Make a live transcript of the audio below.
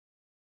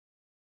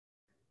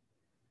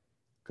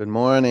Good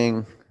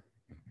morning.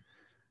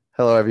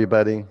 Hello,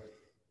 everybody.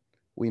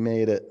 We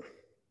made it.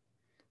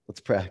 Let's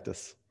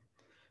practice.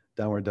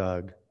 Downward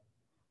dog.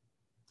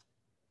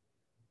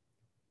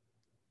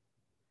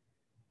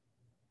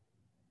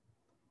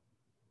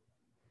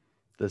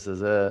 This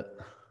is it.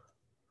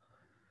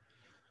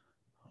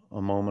 A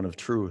moment of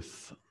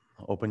truth.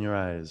 Open your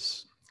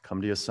eyes.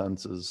 Come to your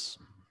senses.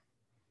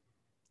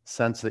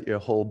 Sense that your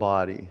whole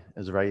body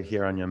is right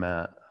here on your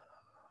mat.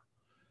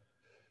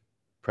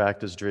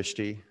 Practice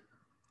drishti.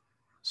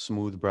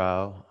 Smooth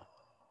brow.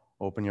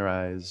 Open your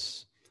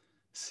eyes.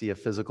 See a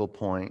physical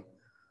point.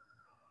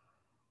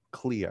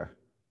 Clear.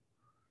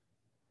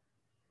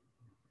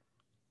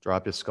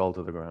 Drop your skull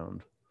to the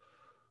ground.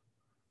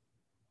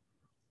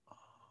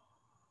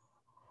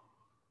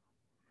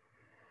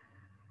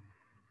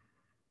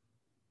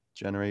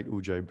 Generate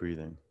ujjayi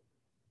breathing.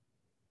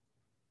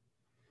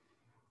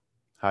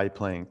 High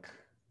plank.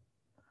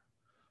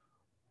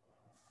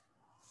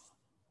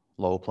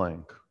 Low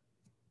plank.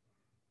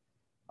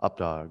 Up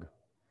dog.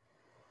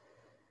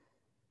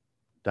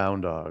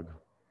 Down dog.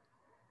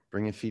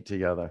 Bring your feet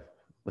together.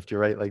 Lift your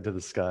right leg to the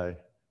sky.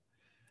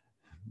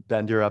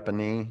 Bend your upper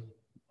knee.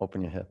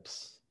 Open your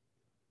hips.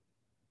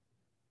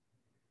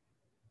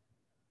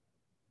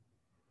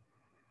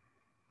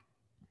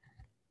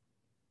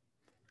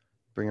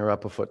 Bring your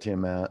upper foot to your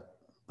mat.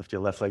 Lift your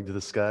left leg to the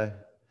sky.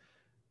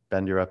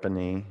 Bend your upper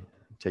knee.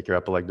 Take your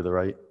upper leg to the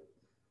right.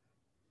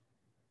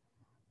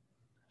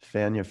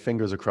 Fan your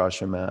fingers across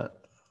your mat.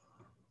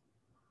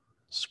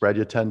 Spread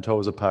your 10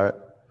 toes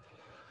apart.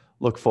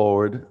 Look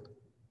forward.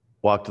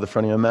 Walk to the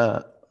front of your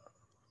mat.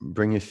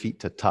 Bring your feet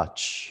to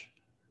touch.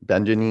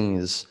 Bend your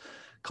knees.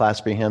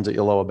 Clasp your hands at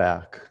your lower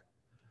back.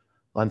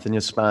 Lengthen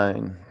your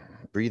spine.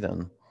 Breathe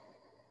in.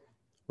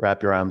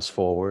 Wrap your arms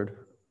forward.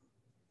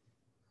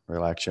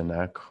 Relax your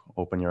neck.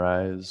 Open your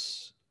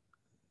eyes.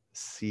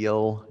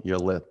 Seal your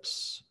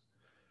lips.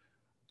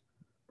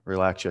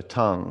 Relax your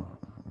tongue.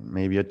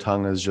 Maybe your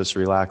tongue is just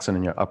relaxing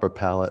in your upper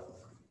palate.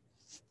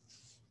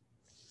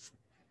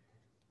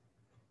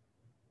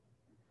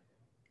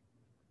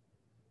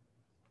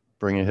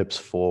 Bring your hips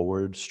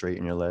forward,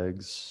 straighten your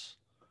legs.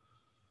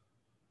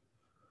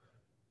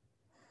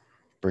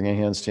 Bring your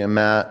hands to your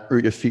mat,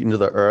 root your feet into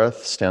the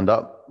earth, stand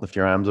up, lift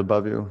your arms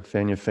above you,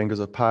 fan your fingers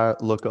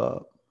apart, look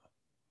up.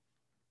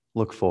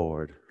 Look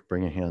forward,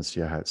 bring your hands to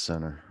your heart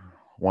center.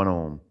 One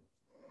Om.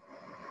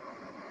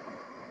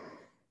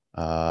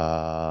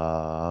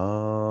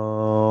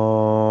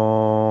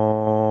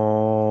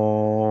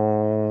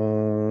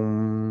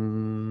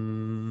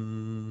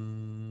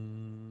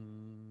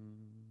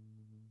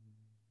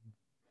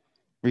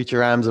 Reach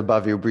your arms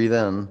above you, breathe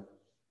in.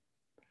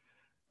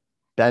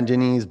 Bend your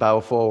knees,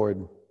 bow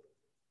forward.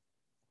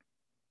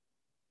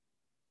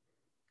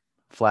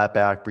 Flat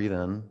back, breathe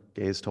in,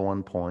 gaze to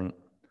one point.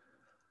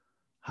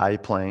 High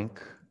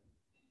plank.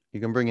 You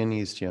can bring your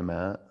knees to your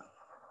mat.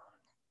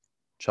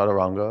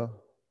 Chaturanga.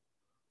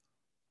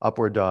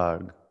 Upward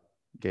dog.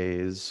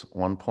 Gaze,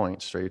 one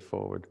point, straight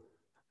forward.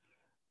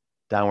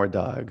 Downward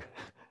dog.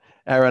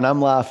 Aaron,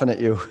 I'm laughing at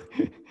you.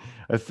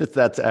 If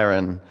that's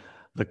Aaron,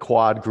 the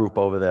quad group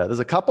over there. There's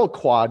a couple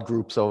quad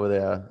groups over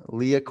there.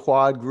 Leah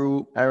quad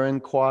group, Aaron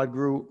quad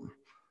group.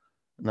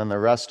 And then the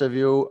rest of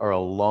you are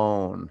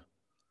alone.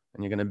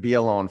 And you're going to be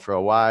alone for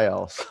a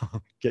while. So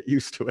get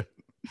used to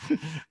it.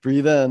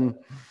 Breathe in.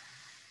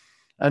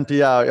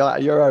 Empty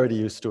out. You're already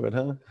used to it,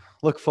 huh?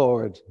 Look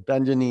forward.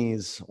 Bend your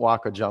knees.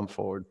 Walk or jump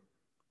forward.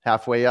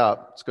 Halfway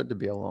up. It's good to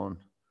be alone.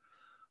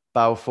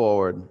 Bow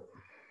forward.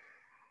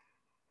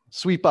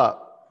 Sweep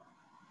up.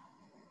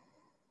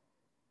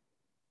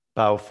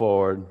 Bow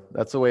forward.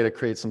 That's a way to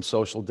create some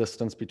social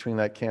distance between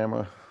that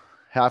camera.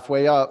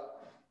 Halfway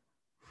up.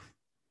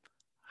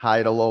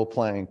 High to low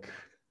plank.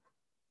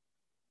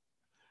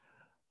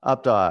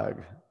 Up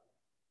dog.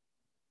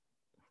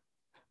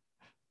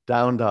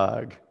 Down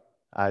dog.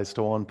 Eyes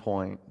to one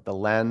point. The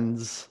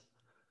lens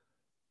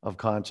of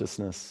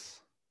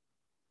consciousness.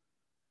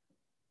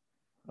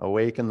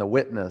 Awaken the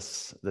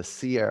witness, the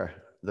seer,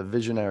 the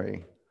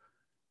visionary.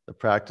 The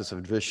practice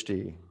of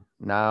drishti.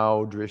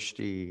 Now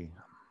drishti.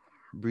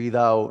 Breathe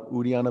out,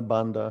 Uddiyana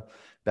Bandha.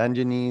 Bend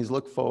your knees,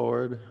 look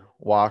forward.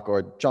 Walk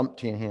or jump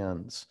to your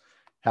hands.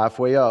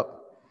 Halfway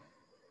up.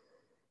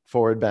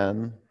 Forward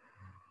bend.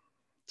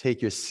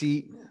 Take your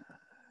seat.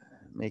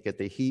 Make it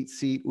the heat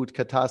seat,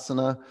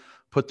 Utkatasana.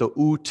 Put the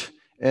ut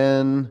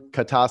in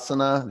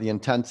Katasana, the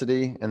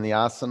intensity, and the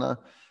asana.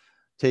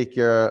 Take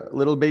your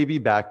little baby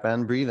back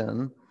bend. Breathe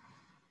in.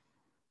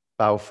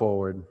 Bow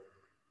forward.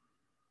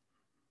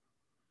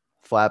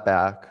 Flat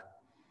back.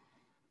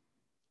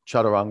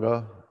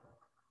 Chaturanga.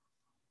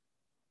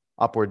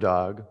 Upward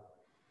dog.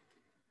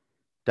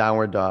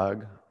 Downward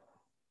dog.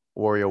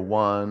 Warrior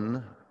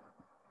one.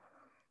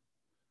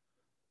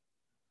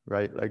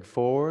 Right leg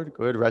forward.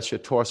 Good. Rest your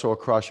torso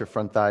across your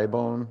front thigh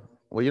bone.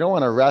 Well, you don't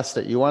want to rest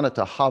it. You want it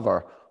to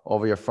hover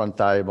over your front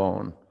thigh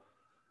bone.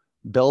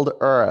 Build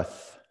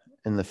earth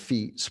in the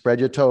feet. Spread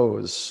your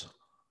toes.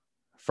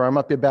 Firm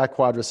up your back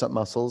quadricep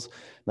muscles.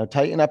 Now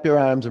tighten up your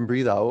arms and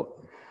breathe out.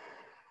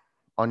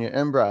 On your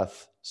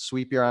in-breath,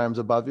 Sweep your arms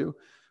above you.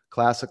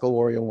 Classical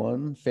warrior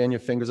one. Fan your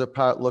fingers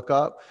apart, look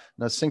up.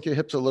 Now sink your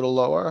hips a little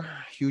lower.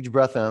 Huge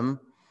breath in.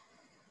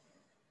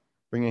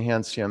 Bring your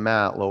hands to your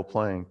mat, low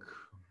plank.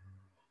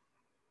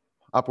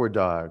 Upward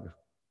dog.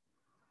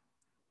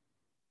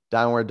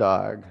 Downward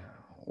dog.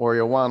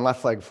 Warrior one,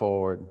 left leg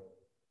forward.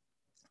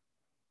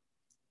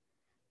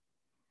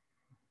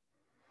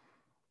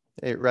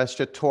 Okay, rest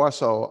your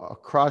torso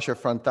across your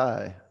front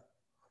thigh.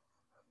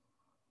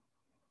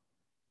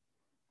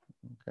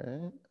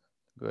 Okay,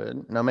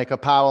 good. Now make a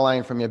power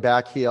line from your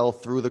back heel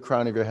through the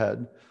crown of your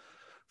head,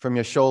 from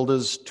your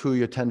shoulders to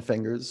your 10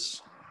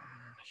 fingers.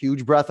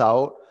 Huge breath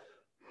out.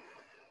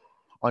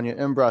 On your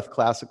in-breath,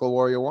 classical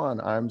warrior one,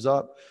 arms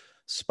up,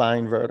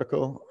 spine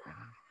vertical.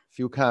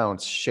 Few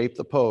counts, shape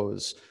the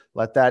pose.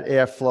 Let that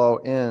air flow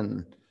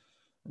in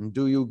and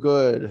do you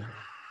good.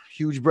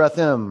 Huge breath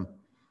in.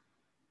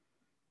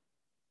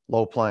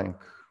 Low plank.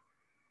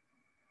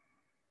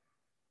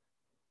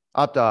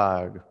 Up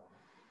dog.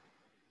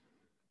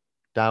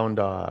 Down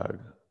dog.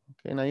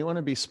 Okay, now you want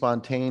to be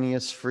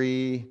spontaneous,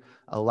 free,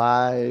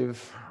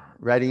 alive,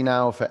 ready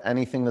now for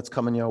anything that's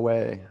coming your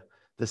way.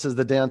 This is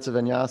the dance of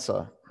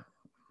vinyasa,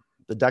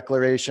 the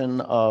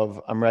declaration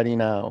of I'm ready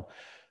now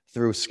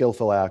through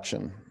skillful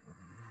action.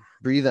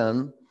 Breathe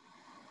in,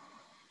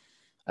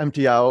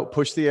 empty out,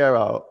 push the air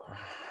out.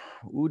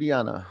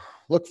 Uddiyana,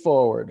 look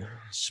forward,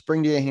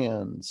 spring to your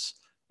hands.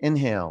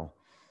 Inhale,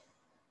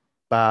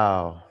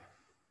 bow.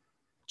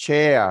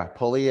 Chair,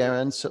 pull the air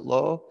in, sit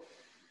low,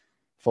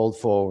 fold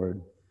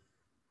forward.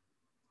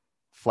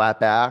 Flat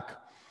back,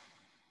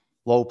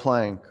 low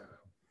plank,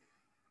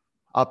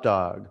 up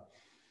dog,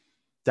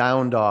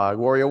 down dog.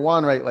 Warrior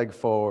one, right leg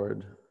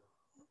forward,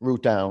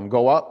 root down,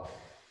 go up,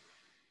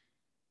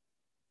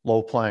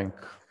 low plank,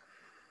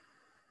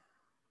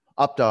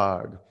 up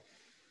dog,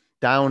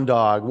 down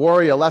dog.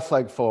 Warrior, left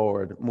leg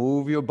forward,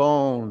 move your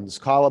bones,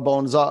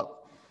 collarbones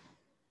up,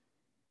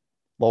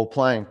 low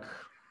plank,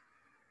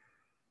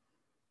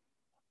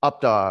 up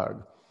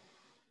dog,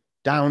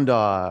 down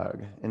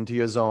dog, into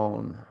your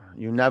zone.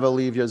 You never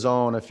leave your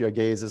zone if your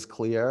gaze is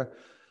clear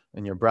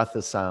and your breath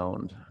is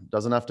sound. It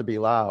doesn't have to be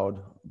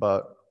loud,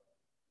 but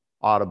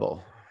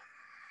audible.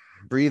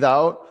 Breathe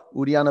out,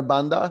 Uddiyana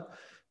Bandha.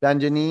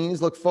 Bend your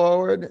knees, look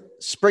forward,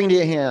 spring to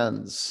your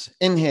hands.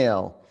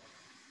 Inhale,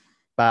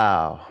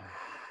 bow.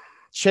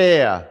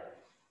 Chair,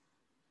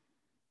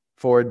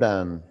 forward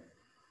bend.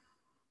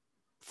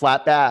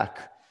 Flat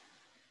back,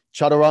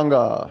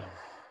 chaturanga,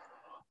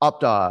 up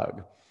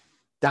dog.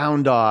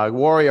 Down dog,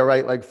 warrior,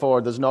 right leg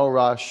forward. There's no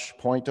rush,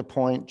 point to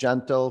point,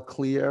 gentle,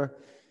 clear.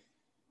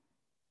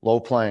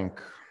 Low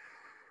plank.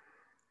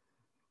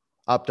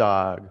 Up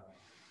dog.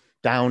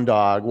 Down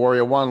dog,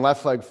 warrior one,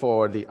 left leg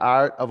forward. The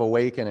art of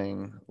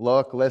awakening.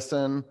 Look,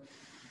 listen.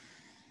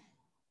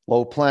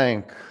 Low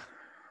plank.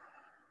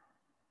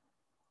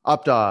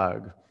 Up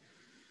dog.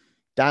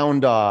 Down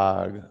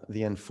dog,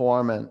 the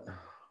informant.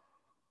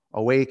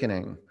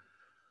 Awakening.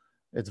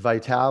 It's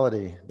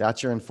vitality.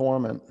 That's your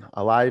informant.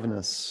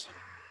 Aliveness.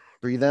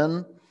 Breathe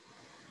in,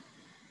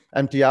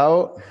 empty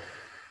out,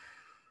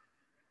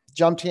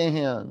 jump to your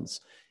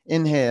hands.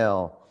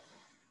 Inhale,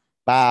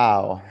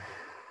 bow,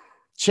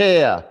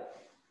 chair,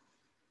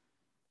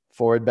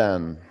 forward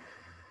bend.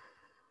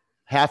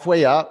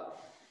 Halfway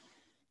up,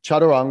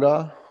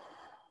 chaturanga,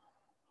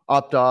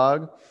 up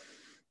dog,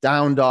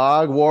 down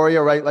dog,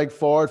 warrior, right leg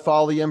forward,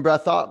 follow the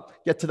in-breath up,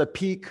 get to the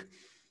peak,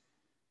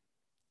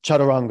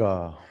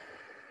 chaturanga,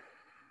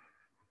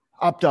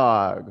 up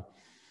dog,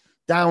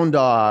 down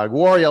dog,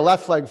 warrior,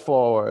 left leg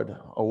forward,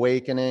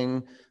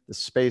 awakening the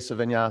space of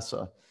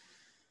vinyasa.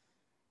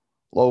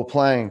 Low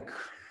plank,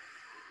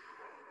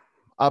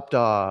 up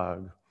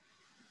dog,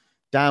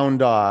 down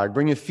dog.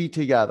 Bring your feet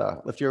together.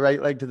 Lift your right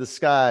leg to the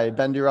sky.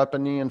 Bend your upper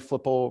knee and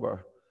flip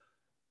over.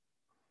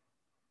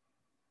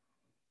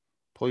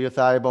 Pull your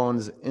thigh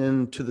bones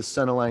into the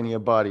center line of your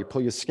body.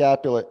 Pull your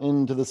scapula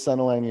into the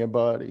center line of your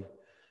body.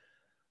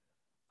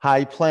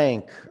 High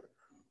plank.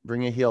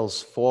 Bring your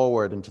heels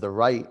forward and to the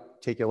right.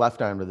 Take your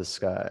left arm to the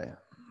sky.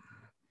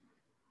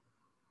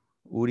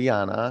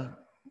 Uddiyana,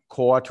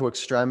 core to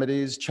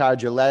extremities.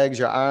 Charge your legs,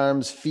 your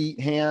arms, feet,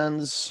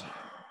 hands.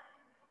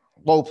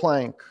 Low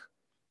plank.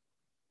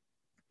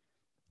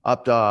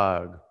 Up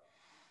dog.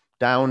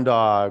 Down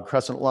dog.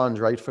 Crescent lunge,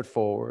 right foot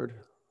forward.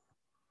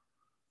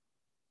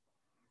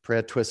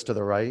 Prayer twist to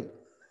the right.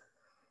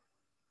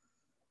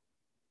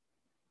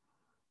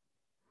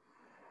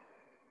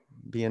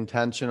 Be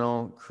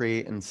intentional,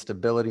 create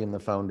instability in the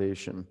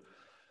foundation.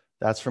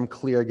 That's from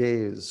clear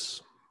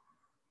gaze.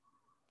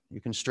 You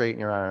can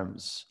straighten your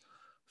arms.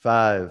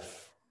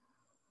 5.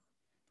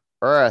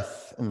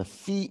 Earth in the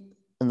feet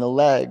and the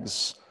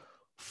legs.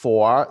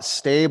 4.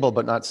 Stable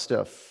but not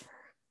stiff.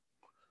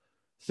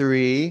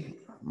 3.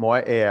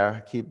 More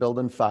air. Keep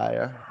building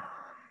fire.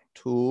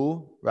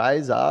 2.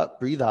 Rise up.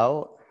 Breathe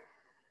out.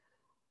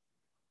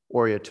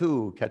 Warrior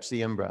 2. Catch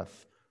the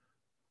in-breath.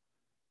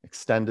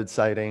 Extended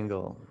side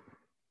angle.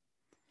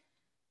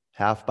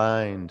 Half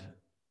bind.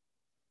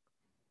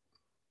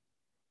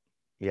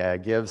 Yeah,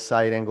 give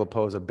side angle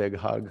pose a big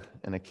hug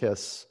and a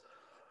kiss.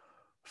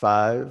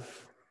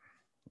 5,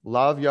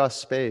 love your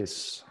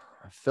space.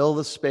 Fill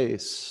the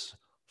space.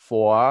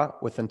 4,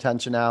 with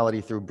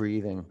intentionality through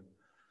breathing.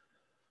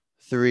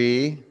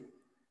 3,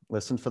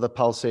 listen for the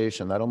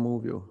pulsation. That'll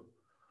move you.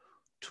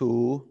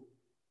 2,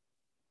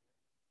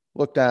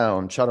 look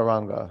down.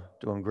 Chaturanga,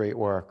 doing great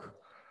work.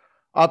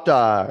 Up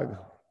dog.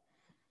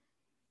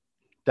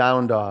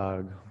 Down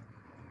dog.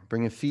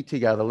 Bring your feet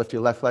together. Lift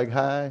your left leg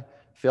high.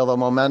 Feel the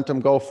momentum.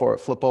 Go for it.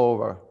 Flip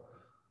over.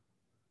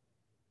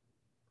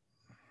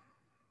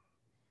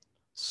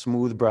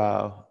 Smooth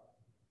brow.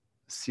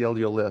 Seal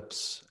your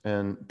lips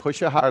and push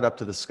your heart up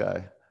to the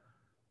sky.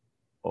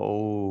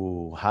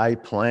 Oh, high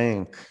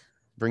plank.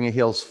 Bring your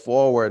heels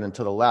forward and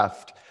to the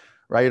left.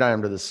 Right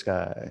arm to the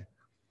sky.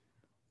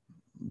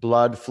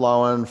 Blood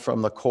flowing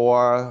from the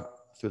core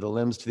through the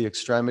limbs to the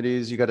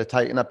extremities. You got to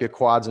tighten up your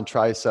quads and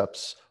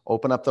triceps.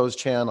 Open up those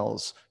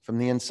channels. From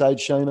the inside,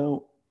 shine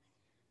out.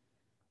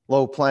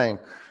 Low plank.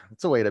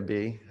 That's a way to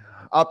be.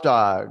 Up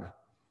dog.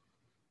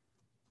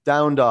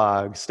 Down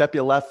dog. Step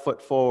your left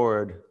foot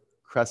forward.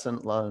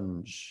 Crescent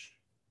lunge.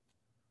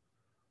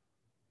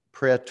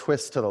 Prayer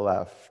twist to the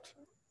left.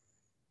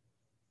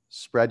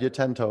 Spread your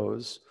 10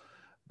 toes.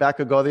 Back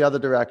or go the other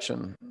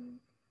direction.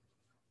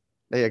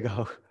 There you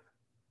go.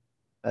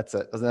 That's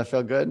it. Doesn't that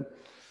feel good?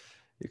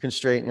 You can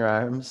straighten your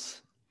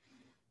arms.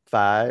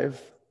 5,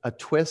 a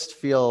twist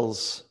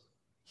feels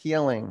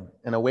healing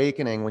and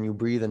awakening when you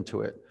breathe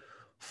into it.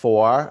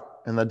 4,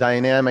 and the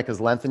dynamic is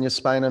lengthen your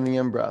spine on the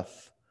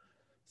in-breath.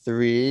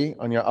 3,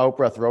 on your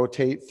out-breath,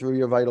 rotate through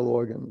your vital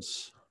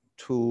organs.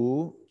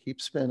 2,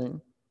 keep spinning.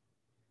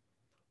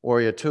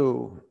 Warrior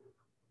 2,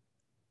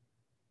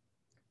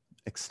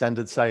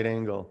 extended side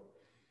angle.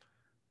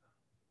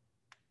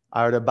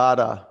 Ardha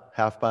Baddha,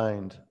 half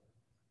bind.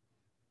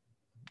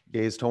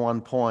 Gaze to one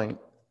point.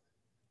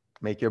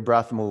 Make your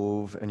breath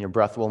move, and your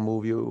breath will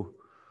move you.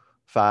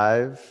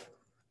 5,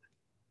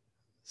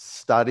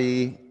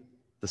 study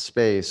the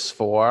space.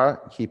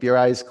 4, keep your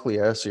eyes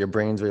clear so your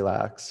brain's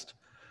relaxed.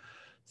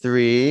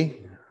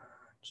 3,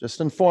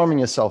 just informing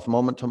yourself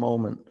moment to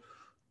moment.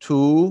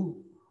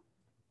 2,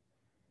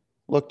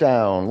 look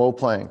down, low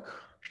plank.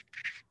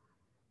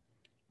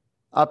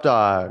 Up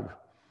dog.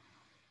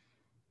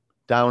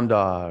 Down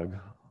dog.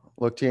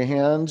 Look to your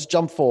hands,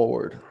 jump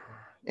forward.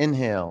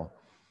 Inhale.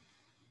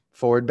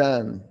 Forward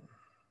bend.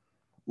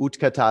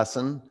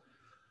 Utkatasana.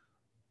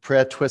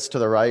 Prayer twist to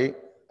the right.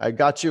 I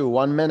got you.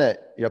 1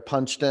 minute. You're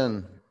punched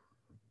in.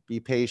 Be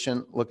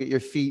patient. Look at your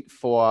feet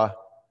for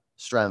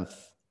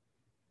strength.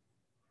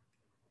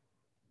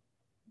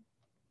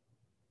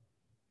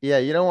 Yeah,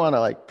 you don't want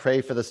to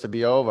pray for this to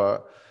be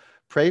over.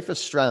 Pray for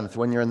strength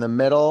when you're in the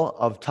middle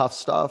of tough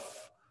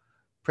stuff.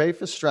 Pray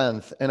for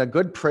strength. And a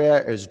good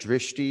prayer is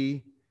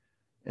drishti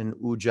and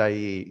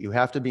ujjayi. You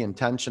have to be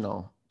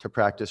intentional to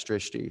practice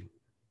drishti.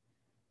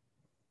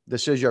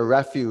 This is your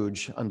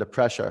refuge under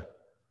pressure.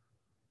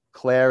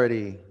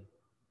 Clarity.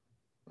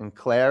 And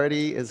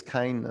clarity is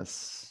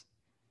kindness.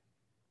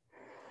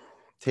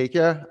 Take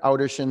your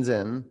outer shins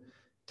in.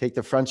 Take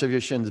the fronts of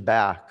your shins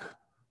back.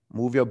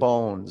 Move your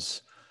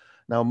bones.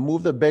 Now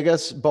move the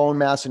biggest bone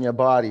mass in your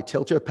body.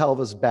 Tilt your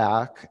pelvis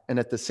back. And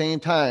at the same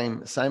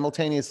time,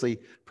 simultaneously,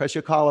 press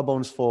your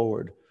collarbones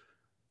forward.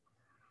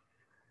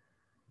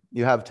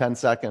 You have 10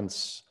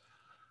 seconds.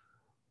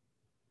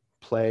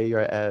 Play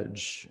your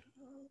edge.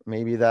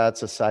 Maybe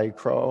that's a side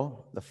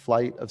crow, the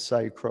flight of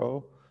side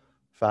crow.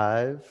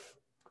 5,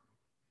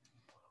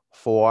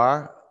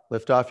 4,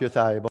 lift off your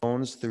thigh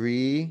bones.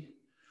 3,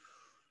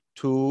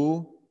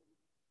 2,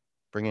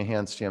 bring your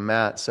hands to your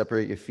mat.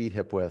 Separate your feet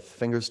hip width.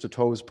 Fingers to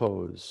toes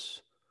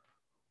pose.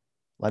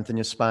 Lengthen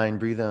your spine.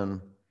 Breathe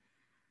in.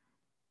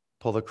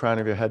 Pull the crown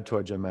of your head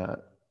towards your mat.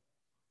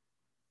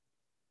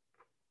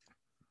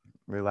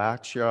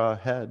 Relax your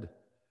head.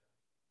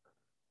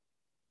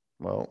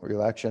 Well,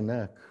 relax your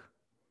neck.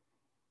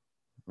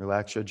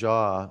 Relax your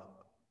jaw.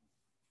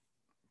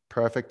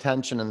 Perfect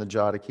tension in the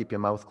jaw to keep your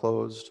mouth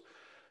closed.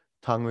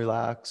 Tongue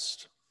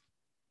relaxed.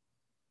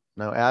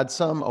 Now add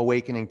some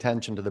awakening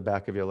tension to the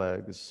back of your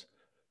legs.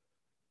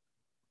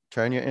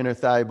 Turn your inner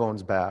thigh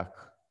bones back.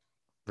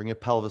 Bring your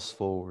pelvis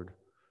forward.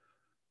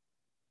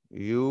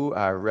 You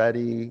are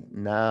ready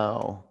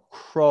now.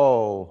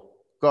 Crow.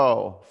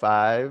 Go.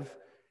 5.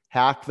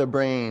 Hack the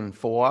brain.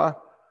 4.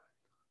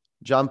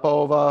 Jump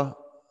over.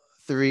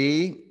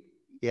 3.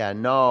 Yeah,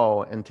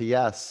 no. Into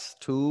yes.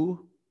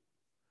 2.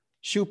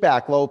 Shoot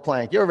back, low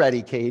plank. You're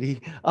ready,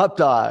 Katie. Up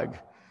dog.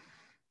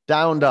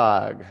 Down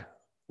dog.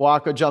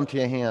 Walk or jump to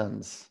your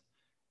hands.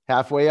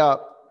 Halfway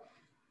up.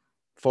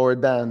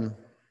 Forward bend.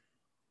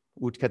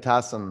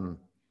 Utkatasana.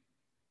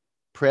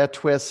 Prayer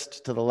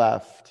twist to the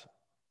left.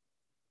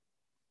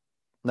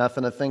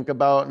 Nothing to think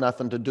about,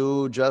 nothing to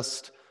do,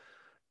 just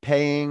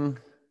paying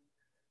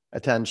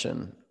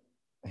attention.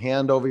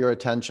 Hand over your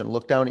attention.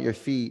 Look down at your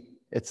feet.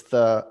 It's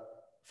the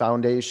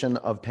foundation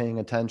of paying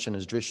attention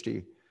is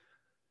drishti.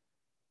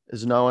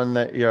 Is knowing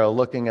that you're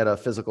looking at a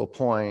physical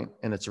point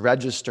and it's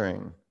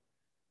registering.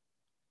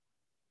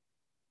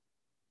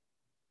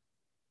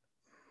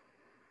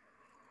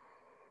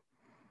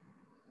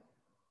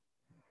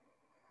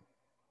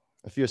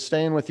 If you're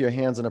staying with your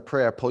hands in a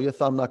prayer, pull your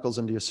thumb knuckles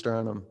into your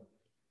sternum.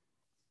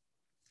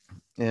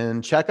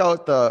 And check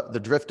out the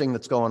drifting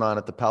that's going on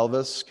at the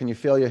pelvis. Can you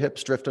feel your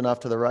hips drifting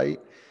off to the right?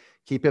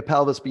 Keep your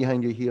pelvis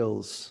behind your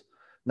heels.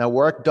 Now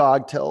work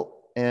dog tilt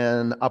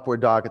and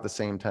upward dog at the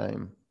same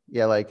time.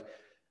 Yeah, like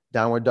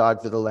downward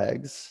dog through the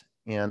legs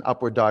and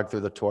upward dog through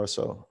the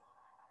torso.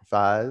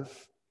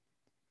 5,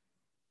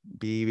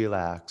 be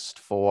relaxed.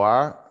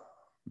 4,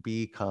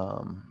 be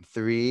calm.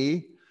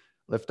 3,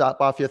 lift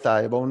up off your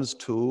thigh bones.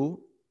 2,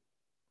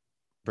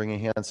 bring your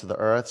hands to the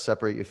earth,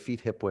 separate your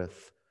feet hip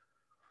width.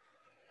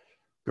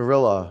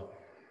 Gorilla.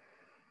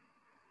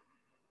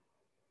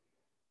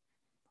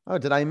 Oh,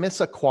 did I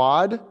miss a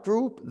quad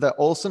group? The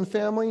Olsen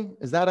family?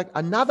 Is that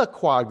another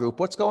quad group?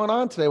 What's going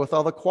on today with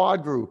all the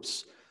quad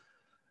groups?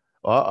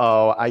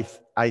 Uh-oh,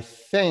 I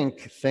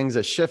think things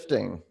are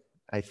shifting.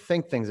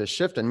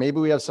 Maybe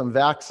we have some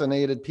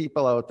vaccinated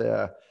people out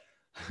there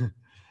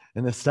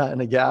and they're starting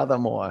to gather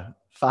more.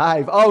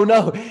 5. Oh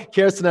no,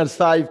 Kirsten has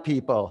 5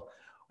 people.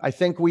 I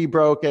think we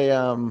broke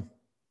a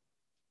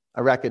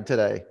record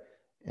today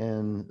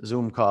in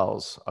Zoom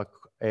calls.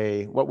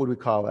 What would we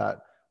call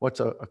that? What's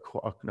a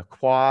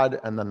quad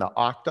and then the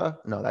octa?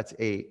 No, that's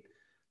 8.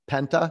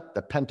 Penta,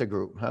 the penta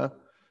group, huh?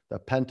 The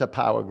penta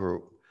power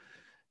group.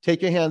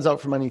 Take your hands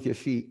out from underneath your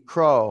feet.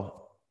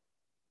 Crow.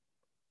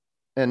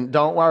 And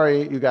don't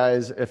worry, you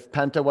guys, if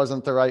penta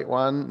wasn't the right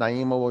one,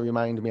 Naima will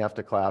remind me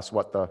after class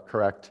what the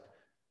correct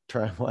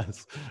term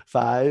was.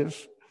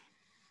 5,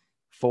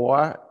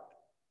 4,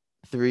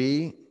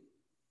 3,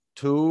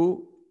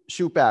 2,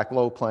 shoot back,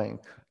 low plank.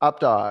 Up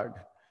dog,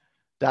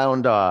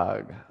 down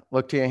dog.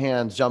 Look to your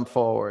hands, jump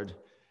forward.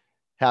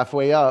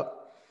 Halfway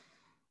up,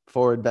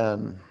 forward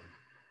bend.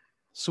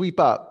 Sweep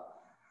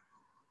up.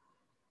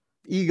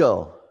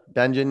 Eagle,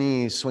 bend your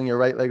knees, swing your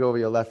right leg over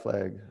your left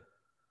leg.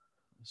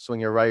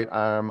 Swing your right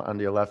arm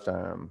under your left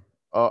arm.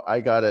 Oh,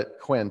 I got it.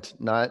 Quint,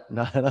 not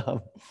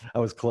I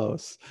was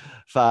close.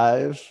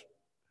 5,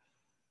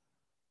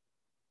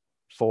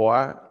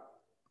 4,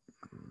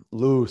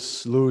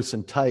 loose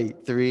and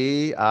tight.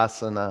 3,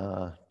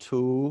 asana.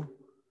 2,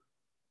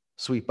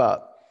 sweep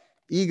up.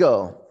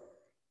 Eagle,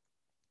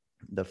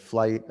 the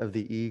flight of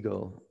the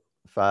eagle.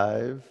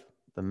 5,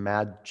 the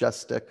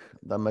majestic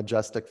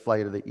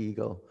flight of the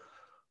eagle.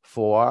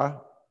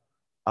 4,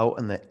 out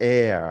in the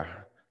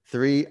air.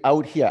 3,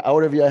 out here,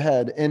 out of your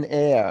head, in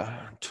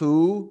air.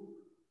 2,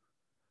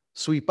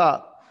 sweep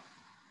up.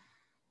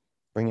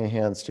 Bring your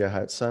hands to your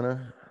heart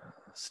center.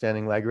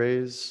 Standing leg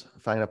raise.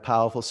 Find a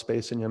powerful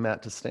space in your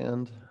mat to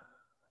stand.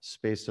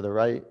 Space to the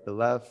right, the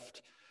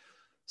left.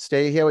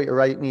 Stay here with your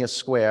right knee a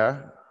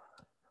square.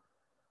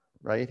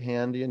 Right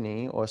hand to your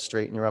knee or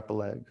straighten your upper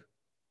leg.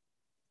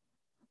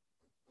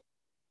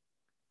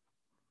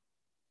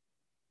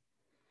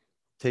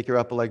 Take your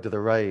upper leg to the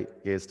right,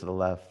 gaze to the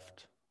left.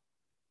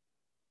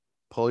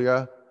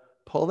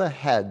 Pull the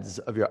heads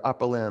of your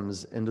upper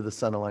limbs into the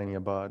center line of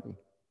your body.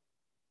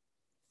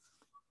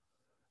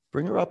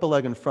 Bring your upper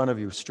leg in front of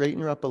you. Straighten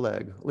your upper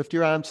leg. Lift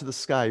your arms to the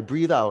sky.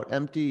 Breathe out,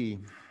 empty.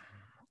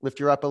 Lift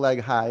your upper leg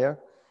higher.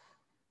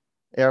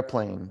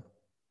 Airplane.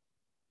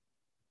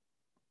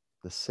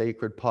 The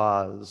sacred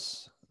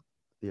pause.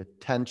 The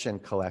attention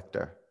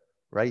collector.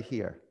 Right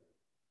here.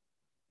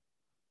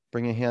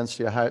 Bring your hands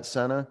to your heart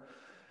center.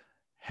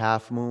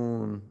 Half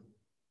moon.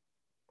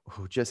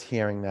 Oh, just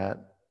hearing that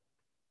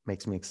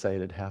makes me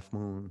excited. Half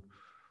moon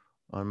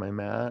on my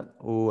mat.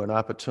 Oh, an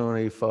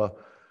opportunity for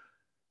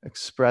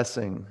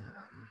expressing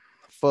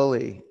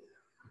fully.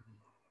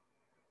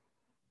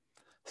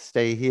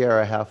 Stay here,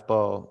 a half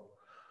bow.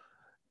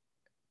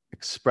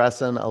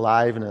 Expressing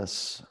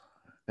aliveness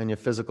in your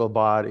physical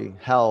body,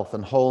 health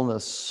and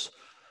wholeness.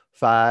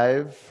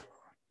 5,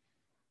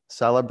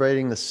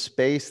 celebrating the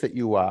space that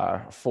you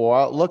are.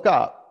 4, look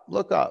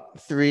up.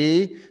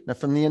 3, now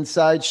from the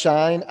inside,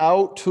 shine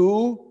out.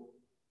 2,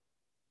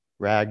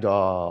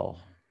 ragdoll.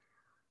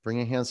 Bring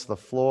your hands to the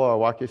floor,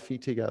 walk your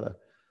feet together.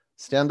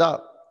 Stand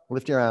up.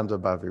 Lift your arms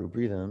above you.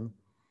 Breathe in.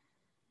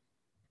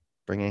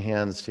 Bring your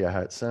hands to your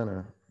heart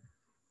center.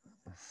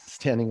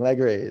 Standing leg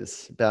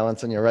raise.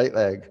 Balance on your right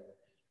leg.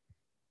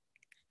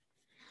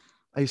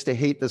 I used to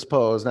hate this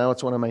pose. Now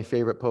it's one of my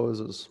favorite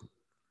poses.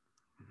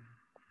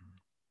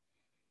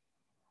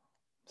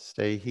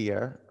 Stay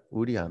here.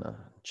 Uddiyana.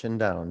 Chin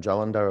down.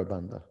 Jalandhara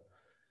Bandha.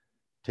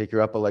 Take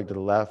your upper leg to the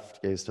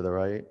left. Gaze to the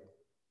right.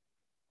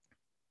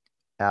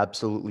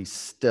 Absolutely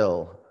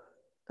still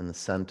in the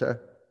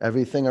center.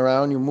 Everything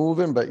around you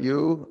moving, but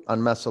you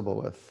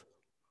unmessable with.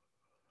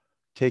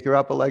 Take your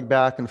upper leg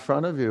back in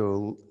front of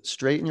you.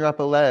 Straighten your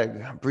upper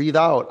leg. Breathe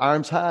out,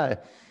 arms high.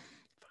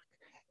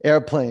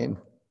 Airplane.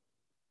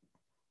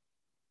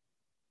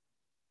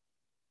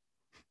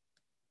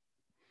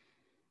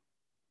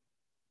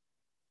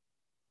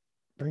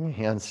 Bring your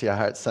hands to your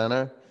heart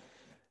center.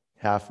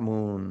 Half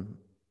moon,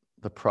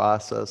 the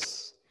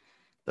process,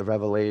 the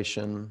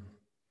revelation,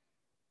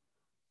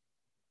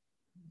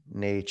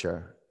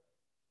 nature,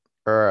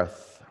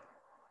 earth.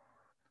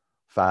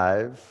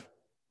 5,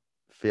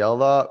 feel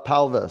the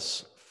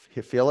pelvis.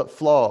 Feel it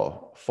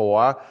flow.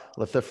 4,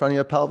 lift the front of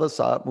your pelvis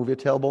up, move your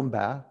tailbone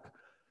back.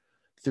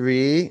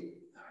 3,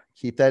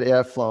 keep that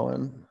air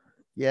flowing.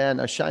 Yeah,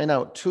 now shine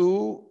out.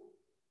 2,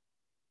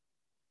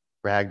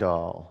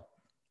 ragdoll.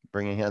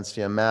 Bring your hands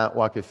to your mat,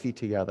 walk your feet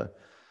together.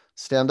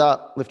 Stand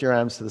up, lift your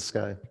arms to the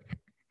sky.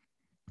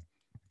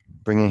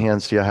 Bring your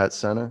hands to your heart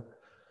center.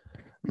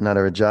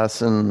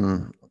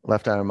 Nadarajasana,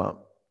 left arm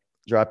up.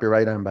 Drop your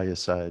right arm by your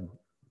side.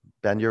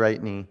 Bend your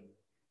right knee.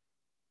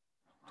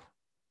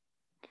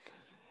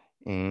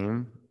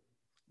 Aim.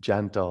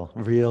 Gentle,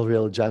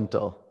 real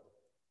gentle.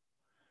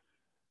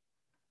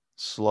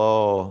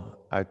 Slow,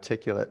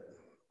 articulate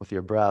with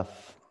your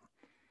breath.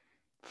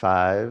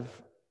 5,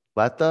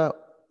 let the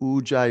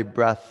Ujjayi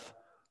breath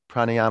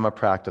pranayama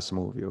practice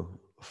move you.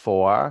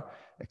 4,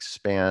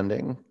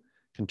 expanding,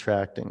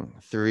 contracting.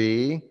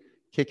 3,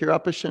 kick your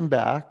upper shin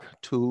back.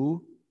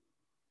 2,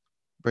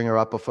 bring your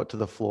upper foot to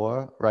the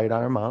floor, right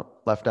arm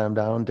up, left arm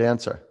down,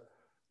 dancer.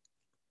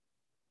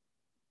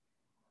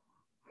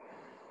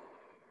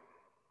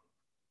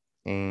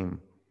 Aim.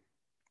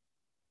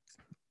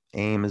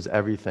 Aim is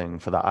everything.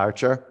 For the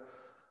archer,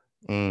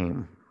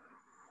 aim.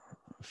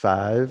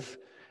 5,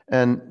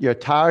 and your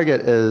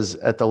target is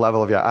at the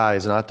level of your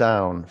eyes, not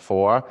down.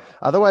 4,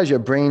 otherwise your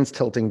brain's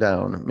tilting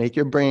down. Make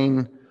your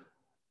brain.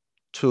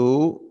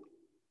 2,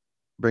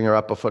 bring your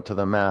upper foot to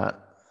the mat.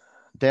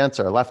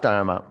 Dancer, left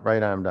arm up,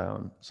 right arm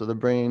down. So the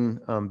brain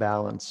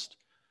balanced.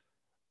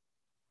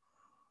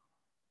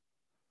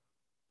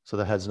 So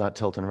the head's not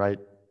tilting right,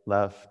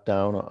 left,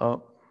 down, or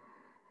up.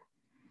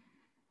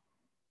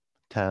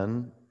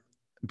 10,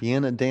 be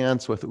in a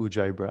dance with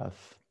Ujjayi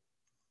breath.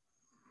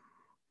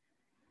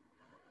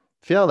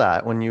 Feel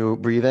that when you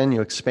breathe in,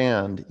 you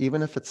expand,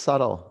 even if it's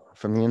subtle,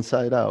 from the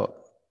inside out.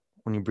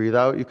 When you breathe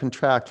out, you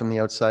contract from the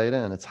outside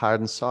in. It's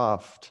hard and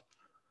soft.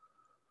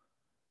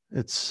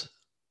 It's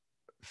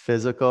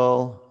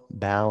physical,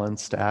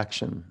 balanced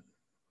action.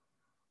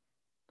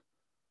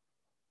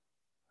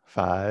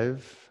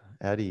 5,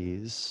 at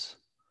ease.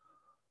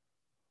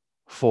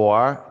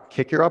 4,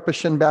 kick your upper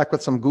shin back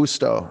with some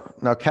gusto.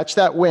 Now catch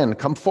that wind.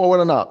 Come forward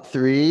and up.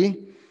 3,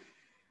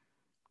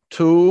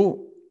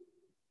 2,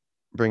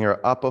 bring your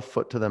upper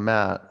foot to the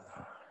mat.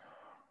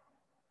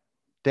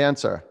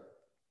 Dancer,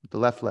 the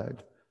left leg.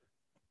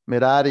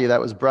 Mirari, that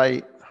was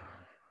bright.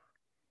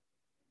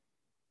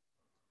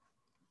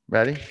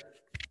 Ready?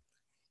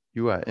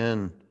 You are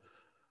in.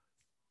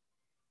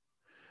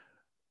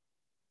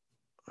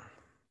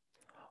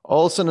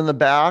 Olson in the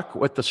back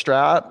with the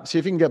strap. See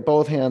if you can get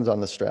both hands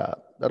on the strap.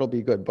 That'll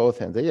be good. Both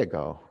hands. There you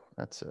go.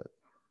 That's it.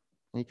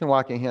 You can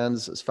walk your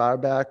hands as far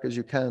back as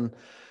you can.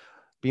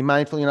 Be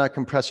mindful you're not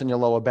compressing your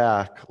lower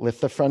back.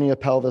 Lift the front of your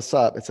pelvis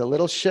up. It's a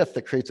little shift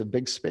that creates a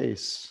big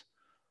space.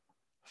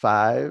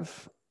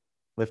 5,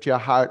 lift your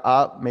heart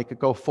up. Make it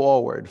go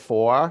forward.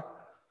 4,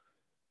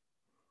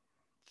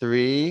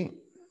 3,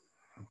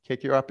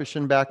 kick your upper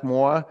shin back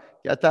more.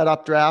 Get that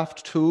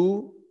updraft.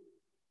 2,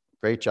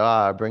 great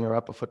job. Bring your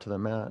upper foot to the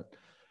mat.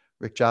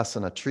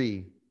 Vrikshasana,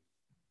 tree.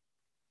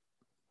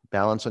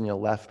 Balance on your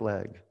left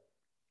leg.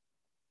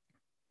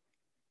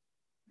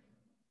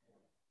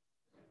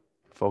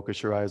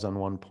 Focus your eyes on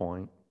one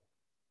point.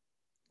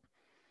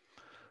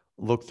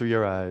 Look through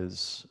your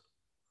eyes.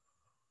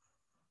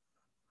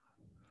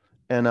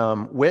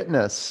 And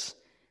witness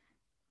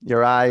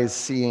your eyes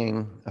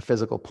seeing a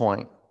physical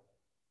point.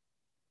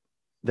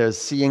 There's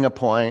seeing a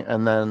point,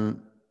 and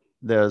then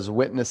there's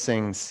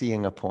witnessing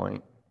seeing a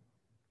point.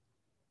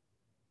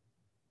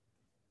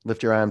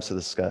 Lift your arms to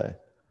the sky.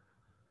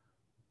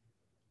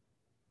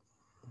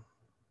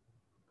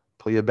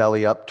 Pull your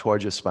belly up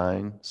towards your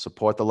spine.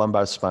 Support the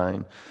lumbar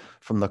spine.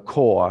 From the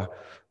core,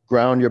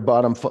 ground your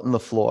bottom foot in the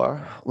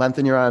floor.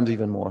 Lengthen your arms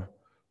even more.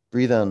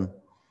 Breathe in.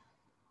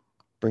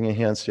 Bring your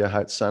hands to your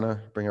heart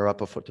center. Bring your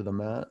upper foot to the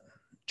mat.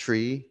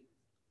 Tree.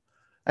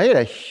 I had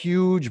a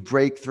huge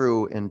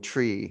breakthrough in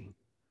tree.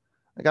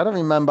 Like, I don't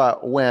remember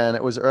when.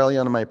 It was early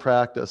on in my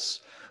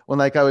practice.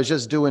 When I was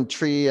just doing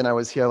tree and I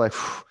was here like,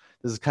 whew,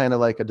 this is kind of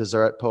like a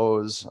dessert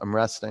pose. I'm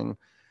resting.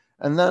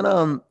 And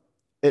then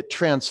it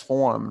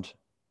transformed.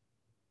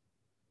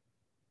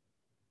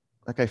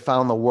 Like I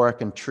found the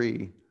work in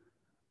tree.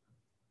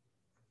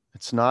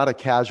 It's not a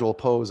casual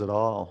pose at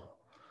all.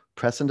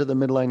 Press into the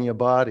midline of your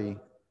body.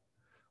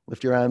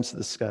 Lift your arms to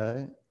the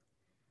sky.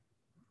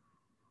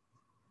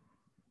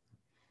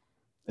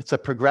 It's a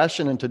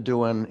progression into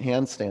doing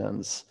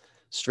handstands.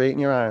 Straighten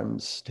your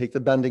arms. Take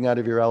the bending out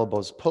of your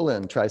elbows. Pull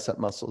in tricep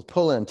muscles.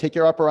 Pull in. Take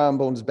your upper arm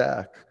bones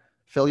back.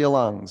 Fill your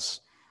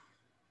lungs.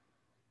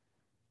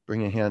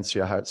 Bring your hands to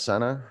your heart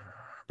center.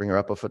 Bring your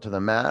upper foot to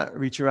the mat.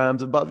 Reach your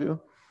arms above you.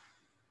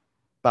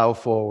 Bow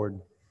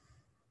forward.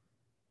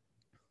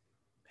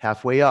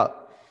 Halfway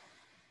up.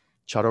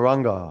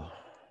 Chaturanga.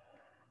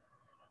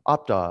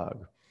 Up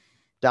dog.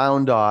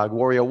 Down dog.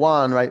 Warrior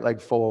 1, right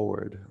leg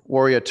forward.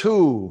 Warrior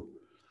 2.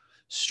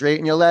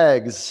 Straighten your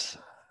legs.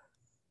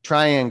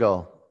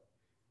 Triangle.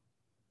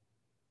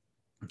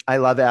 I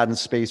love adding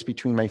space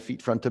between my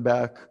feet front to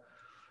back.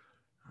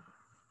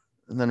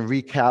 And then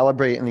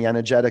recalibrating the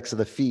energetics of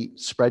the feet.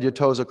 Spread your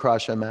toes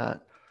across your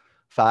mat.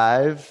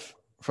 5,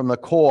 from the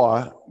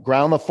core,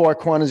 ground the 4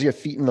 corners of your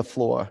feet in the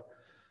floor.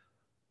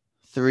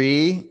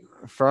 3,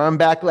 firm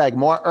back leg,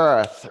 more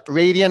earth.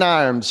 Radiant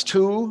arms.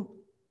 2,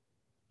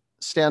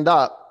 stand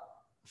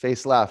up,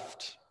 face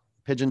left.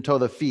 Pigeon toe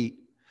the feet.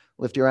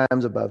 Lift your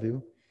arms above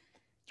you.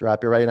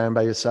 Drop your right arm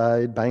by your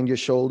side. Bind your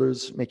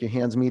shoulders. Make your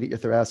hands meet at your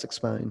thoracic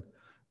spine.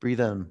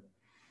 Breathe in.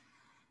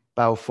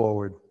 Bow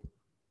forward.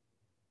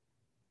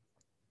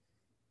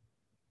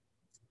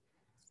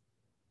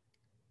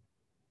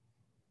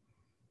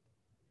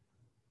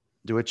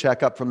 Do a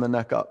checkup from the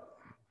neck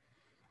up.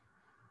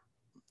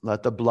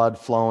 Let the blood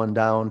flowing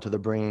down to the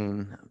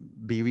brain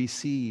be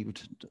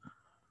received.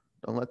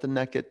 Don't let the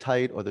neck get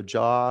tight, or the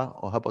jaw,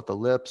 or how about the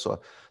lips, or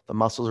the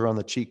muscles around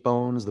the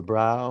cheekbones, the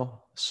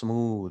brow.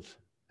 Smooth,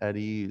 at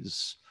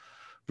ease.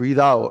 Breathe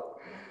out.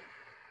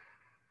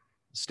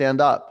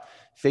 Stand up.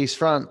 Face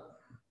front.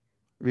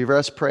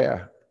 Reverse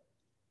prayer.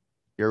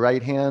 Your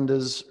right hand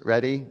is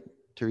ready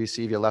to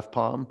receive your left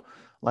palm.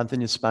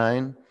 Lengthen your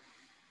spine.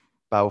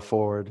 Bow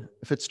forward.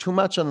 If it's too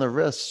much on the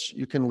wrists,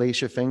 you can lace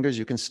your fingers.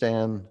 You can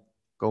stand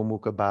Go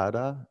Mukha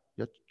Baddha.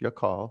 Your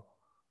call.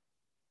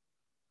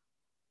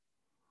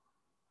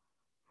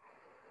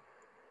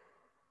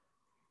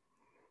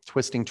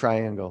 Twisting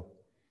triangle.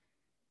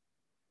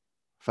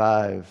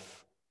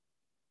 5.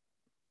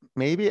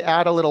 Maybe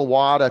add a little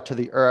water to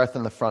the earth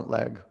in the front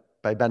leg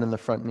by bending the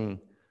front knee.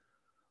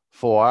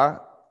 4,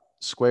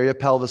 square your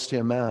pelvis to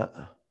your mat.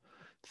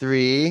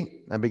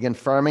 3, and begin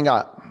firming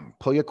up.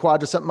 Pull your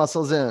quadricep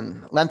muscles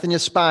in. Lengthen your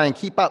spine.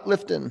 Keep up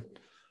lifting.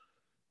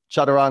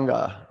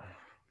 Chaturanga.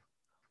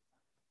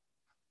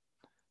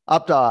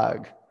 Up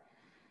dog.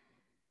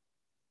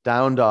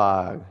 Down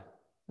dog.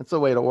 That's the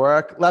way to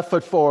work. Left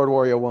foot forward,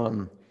 warrior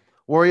 1.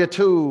 Warrior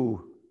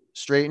 2,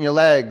 straighten your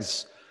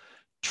legs.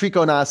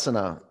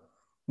 Trikonasana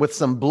with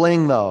some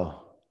bling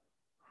though.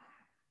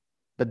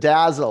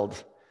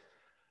 Bedazzled.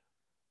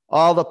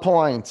 All the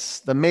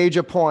points, the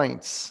major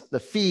points, the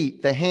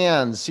feet, the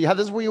hands. See how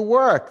this is where you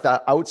work,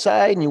 the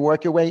outside, and you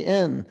work your way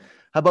in.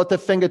 How about the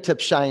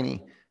fingertips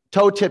shiny?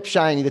 Toe tip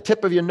shiny, the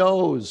tip of your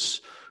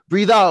nose.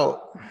 Breathe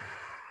out.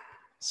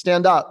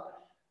 Stand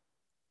up.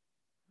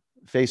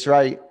 Face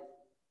right.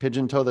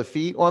 Pigeon toe the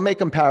feet, or make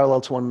them parallel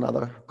to one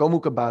another. Go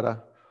Mukha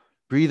Baddha.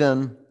 Breathe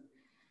in.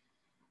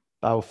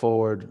 Bow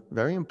forward.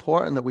 Very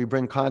important that we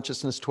bring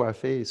consciousness to our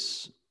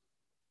face,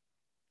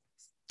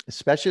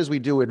 especially as we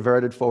do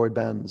inverted forward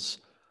bends.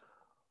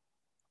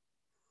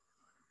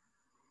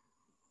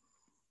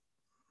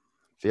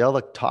 Feel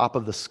the top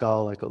of the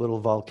skull like a little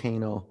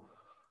volcano.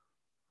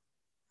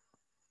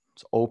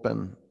 It's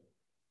open.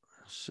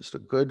 It's just a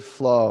good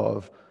flow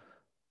of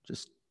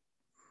just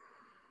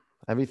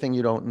everything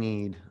you don't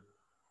need.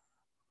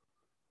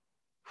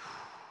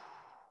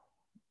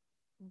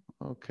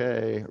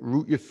 Okay,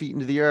 root your feet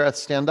into the earth,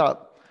 stand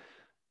up.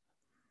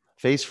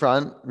 Face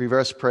front,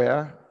 reverse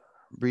prayer.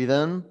 Breathe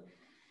in,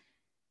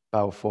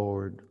 bow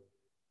forward.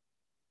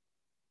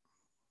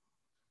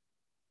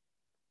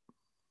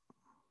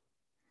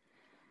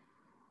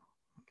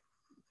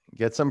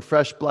 Get some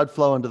fresh blood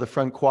flow into the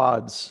front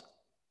quads.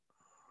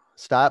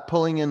 Start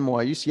pulling in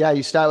more. You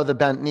start with a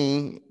bent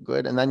knee,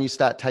 good, and then you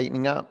start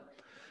tightening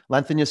up.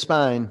 Lengthen your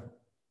spine.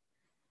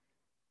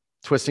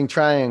 Twisting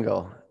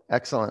triangle,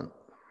 excellent.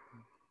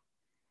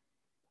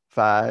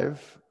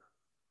 5.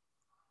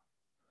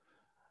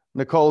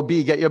 Nicole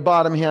B, get your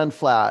bottom hand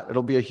flat.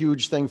 It'll be a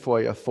huge thing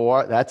for you.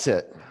 4, that's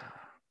it.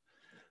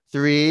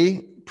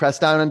 3, press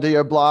down into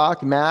your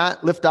block,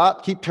 mat, lift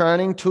up, keep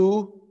turning.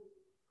 2,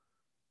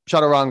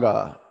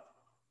 chaturanga.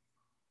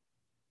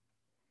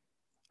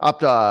 Up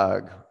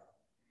dog.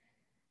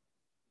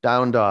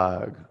 Down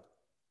dog.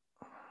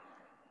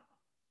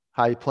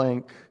 High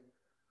plank.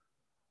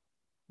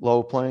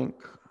 Low plank.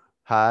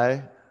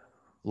 High,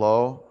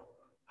 low,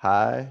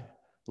 high,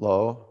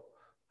 low,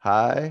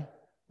 high,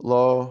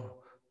 low,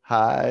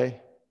 high,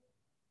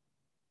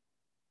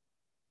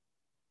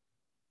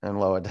 and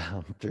lower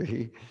down.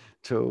 3,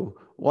 2,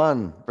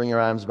 1. Bring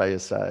your arms by your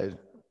side.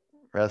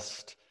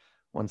 Rest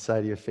one side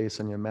of your face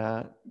on your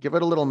mat. Give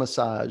it a little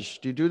massage.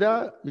 Do you do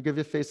that? You give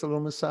your face a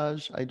little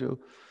massage? I do.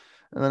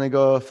 And then I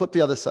go flip the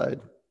other side.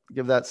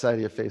 Give that side of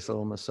your face a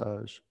little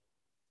massage.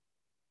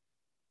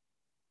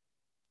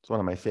 It's one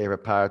of my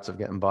favorite parts of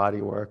getting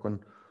body work. When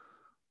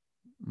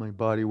my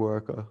body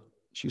worker,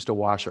 she used to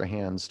wash her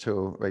hands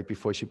too, right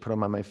before she put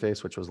them on my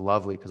face, which was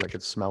lovely because I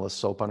could smell the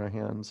soap on her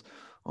hands.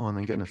 Oh, and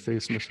then getting a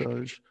face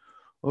massage.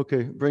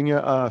 Okay, bring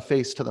your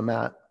face to the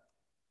mat.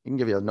 You can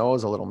give your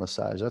nose a little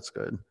massage. That's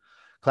good.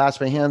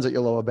 Clasp your hands at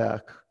your lower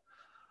back.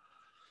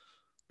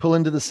 Pull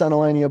into the center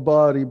line of your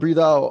body. Breathe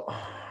out.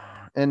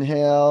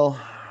 Inhale.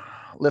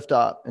 Lift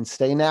up and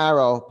stay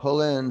narrow.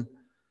 Pull in.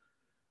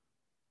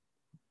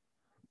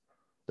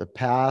 The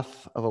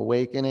path of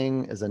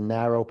awakening is a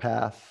narrow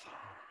path.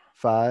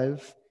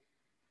 5.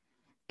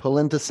 Pull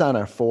into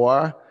center.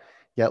 4.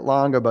 Get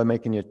longer by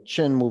making your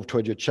chin move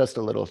towards your chest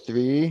a little.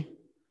 3,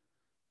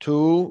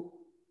 2.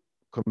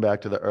 Come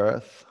back to the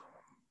earth.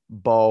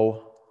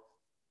 Bow.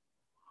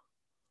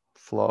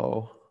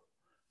 flow.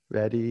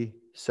 Ready,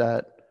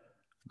 set,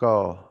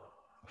 go.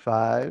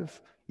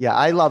 5. Yeah,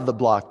 I love the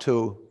block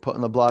too.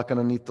 Putting the block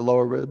underneath the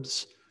lower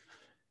ribs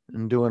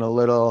and doing a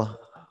little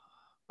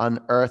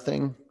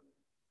unearthing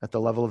at the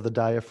level of the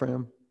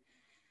diaphragm.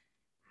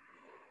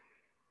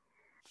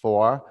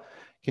 4.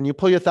 Can you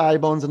pull your thigh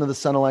bones into the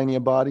center line of your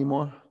body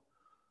more?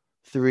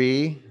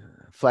 3.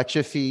 Flex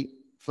your feet.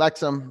 Flex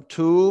them.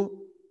 2.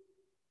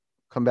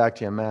 Come back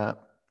to your mat.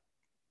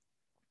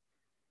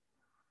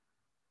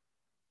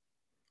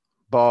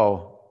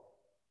 Bow.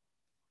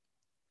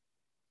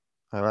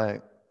 All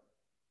right.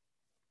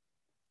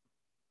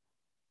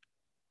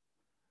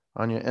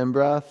 On your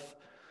in-breath,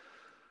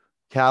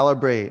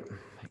 calibrate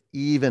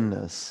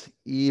evenness,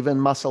 even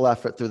muscle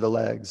effort through the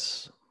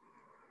legs.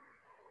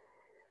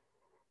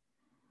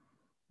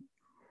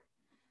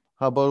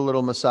 How about a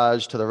little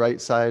massage to the right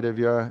side of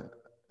your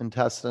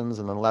intestines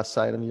and the left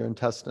side of your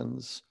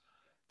intestines?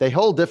 They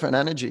hold different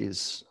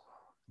energies.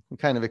 You can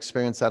kind of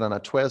experience that on a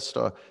twist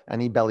or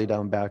any belly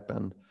down back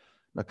bend.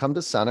 Now come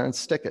to center and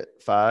stick it.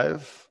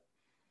 5,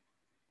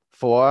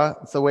 4,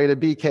 it's the way to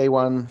be,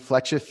 K1.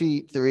 Flex your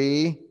feet.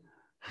 3,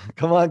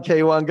 come on,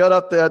 K1, get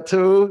up there.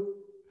 2,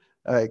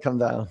 all right, come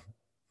down.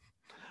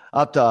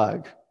 Up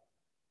dog.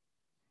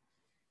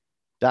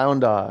 Down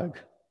dog.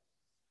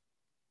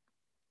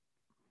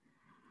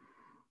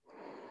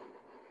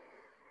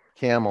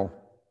 Camel.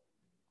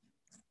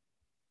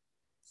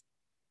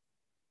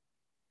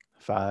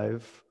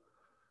 5,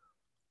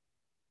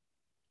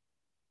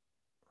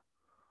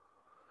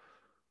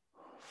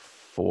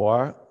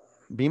 4.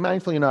 Be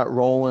mindful you're not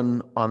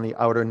rolling on the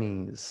outer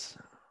knees.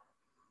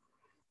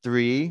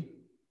 3,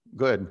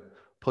 good.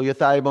 Pull your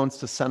thigh bones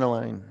to center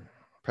line.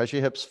 Press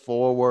your hips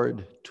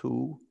forward.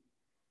 2,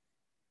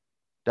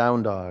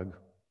 down dog.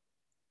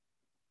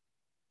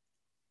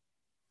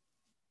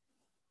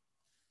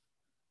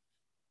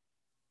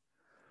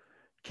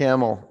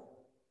 Camel.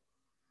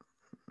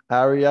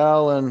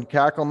 Ariel and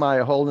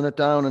Kakelmeyer holding it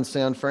down in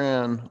San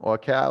Fran or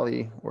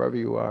Cali, wherever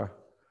you are.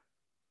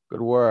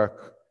 Good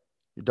work.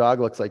 Your dog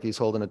looks like he's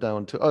holding it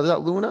down too. Oh, is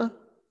that Luna?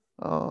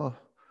 Oh,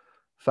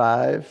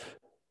 5,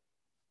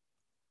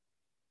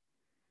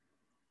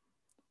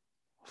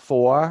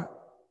 4,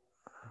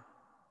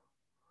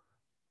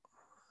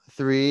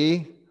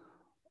 3.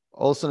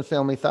 Olsen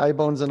family thigh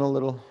bones in a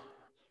little.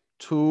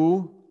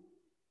 2,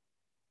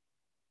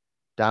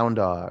 down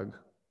dog.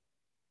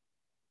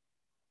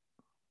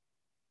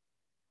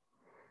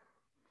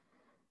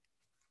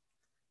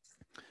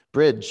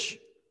 Bridge.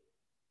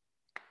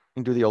 You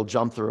can do the old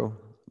jump through,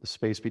 the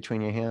space between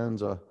your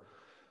hands, or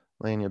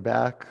lay on your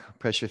back.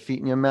 Press your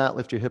feet in your mat.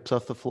 Lift your hips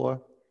off the floor.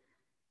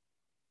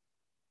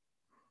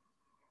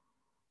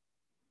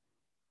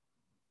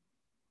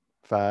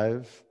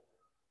 5.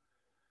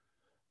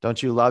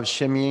 Don't you love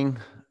shimmying?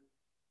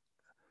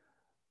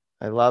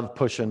 I love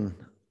pushing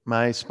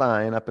my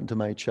spine up into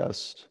my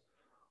chest.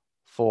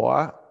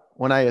 4.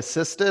 When I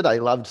assisted, I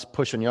loved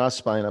pushing your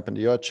spine up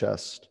into your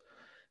chest.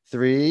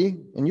 3,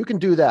 and you can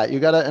do that. You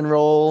got to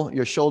enroll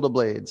your shoulder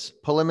blades.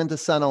 Pull them into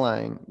center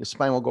line. Your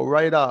spine will go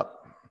right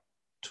up.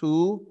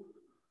 2,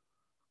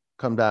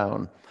 come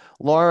down.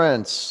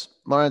 Lawrence,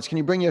 can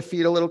you bring your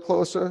feet a little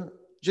closer?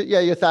 Yeah,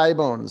 your thigh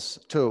bones.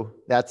 2,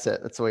 that's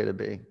it. That's the way to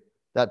be.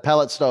 That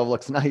pellet stove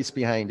looks nice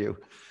behind you.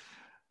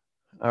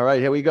 All right,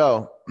 here we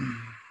go.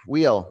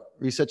 Wheel,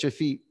 reset your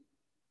feet.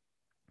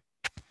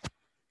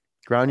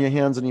 Ground your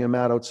hands on your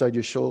mat outside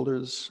your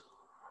shoulders.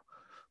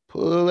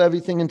 Pull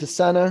everything into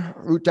center,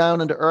 root down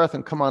into earth,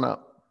 and come on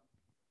up.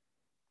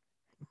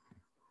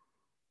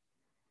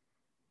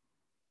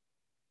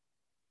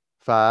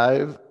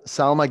 5,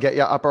 Selma, get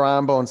your upper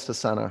arm bones to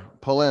center.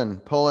 Pull in,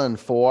 pull in.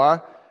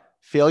 4,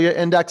 feel your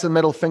index and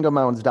middle finger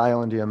mounds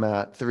dial into your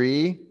mat.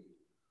 3,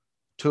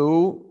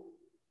 2,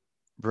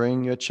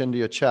 bring your chin to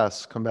your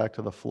chest. Come back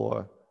to the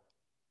floor.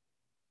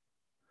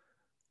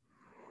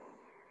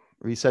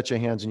 Reset your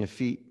hands and your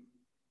feet.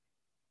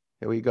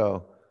 Here we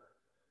go.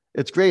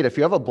 It's great. If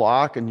you have a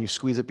block and you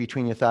squeeze it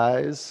between your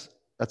thighs,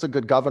 that's a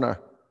good governor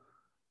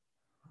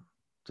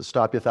to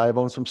stop your thigh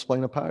bones from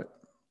splitting apart.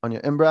 On your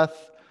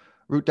in-breath,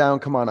 root down,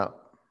 come on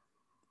up.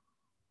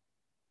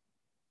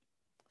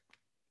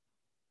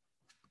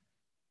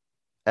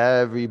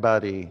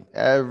 Everybody,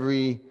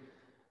 every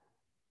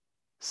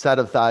set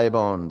of thigh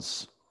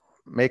bones,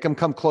 make them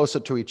come closer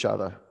to each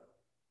other.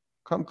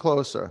 Come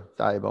closer,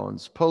 thigh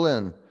bones. Pull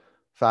in.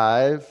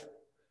 5,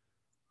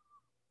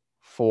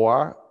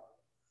 4,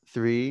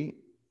 3,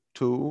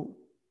 2,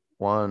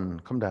 1.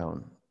 Come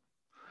down.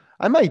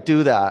 I might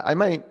do that. I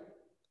might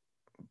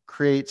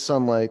create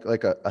some like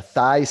a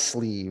thigh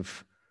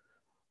sleeve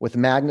with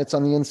magnets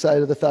on the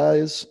inside of the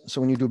thighs. So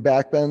when you do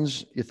back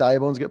bends, your thigh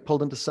bones get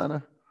pulled into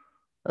center.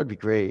 That'd be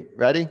great.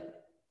 Ready?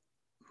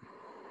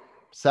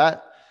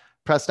 Set.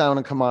 Press down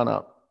and come on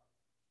up.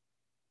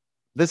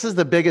 This is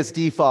the biggest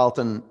default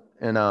in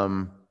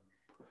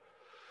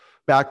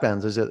back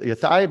bends, is that your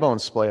thigh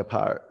bones splay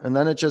apart, and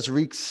then it just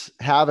wreaks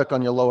havoc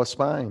on your lower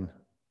spine.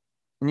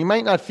 And you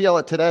might not feel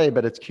it today,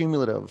 but it's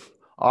cumulative.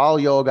 All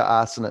yoga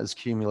asana is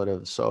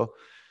cumulative. So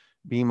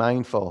Be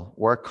mindful.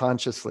 Work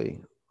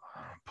consciously.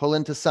 Pull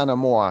into center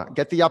more.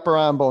 Get the upper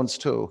arm bones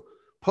too.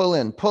 Pull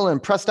in,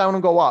 press down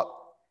and go up.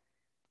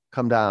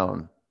 Come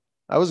down.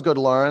 That was good,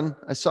 Lauren.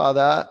 I saw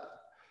that.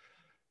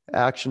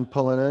 Action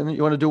pulling in.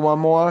 You want to do one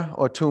more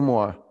or two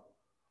more?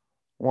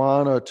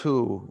 One or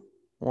two?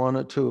 One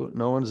or two?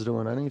 No one's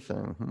doing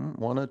anything.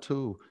 One or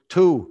two?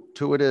 Two.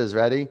 Two it is.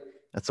 Ready?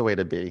 That's the way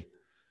to be.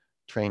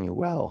 Train you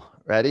well.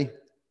 Ready?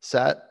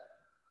 Set.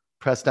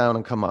 Press down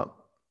and come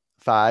up.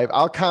 5.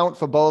 I'll count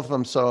for both of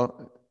them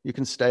so you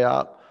can stay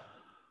up.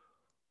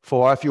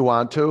 4 if you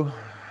want to.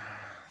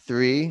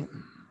 3.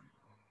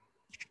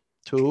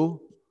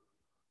 2.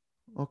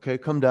 Okay,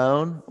 come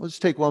down. Let's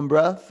take one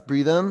breath.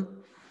 Breathe in.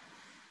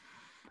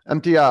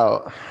 Empty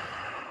out.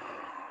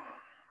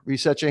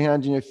 Reset your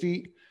hands and your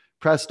feet.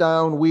 Press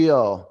down,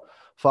 wheel.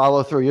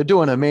 Follow through. You're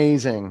doing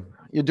amazing.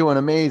 You're doing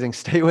amazing.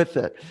 Stay with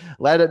it.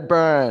 Let it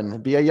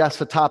burn. Be a yes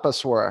for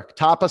tapas work.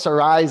 Tapas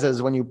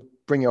arises when you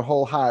bring your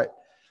whole heart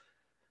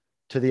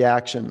to the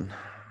action.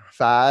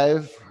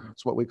 5,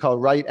 it's what we call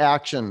right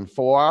action.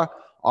 4,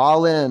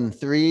 all in.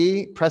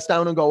 3, press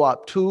down and go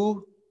up.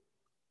 2,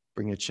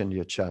 bring your chin to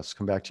your chest.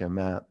 Come back to your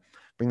mat.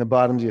 Bring the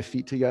bottoms of your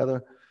feet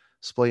together.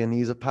 Splay your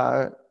knees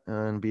apart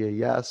and be a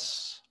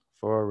yes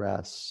for a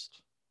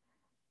rest.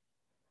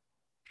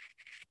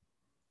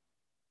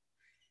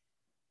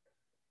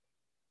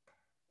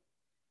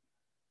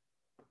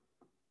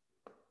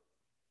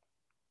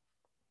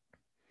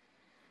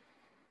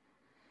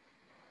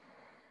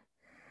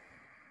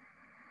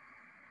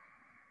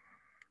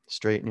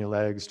 Straighten your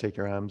legs, take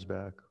your arms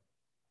back.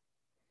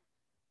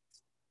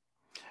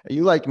 Are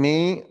you like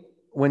me?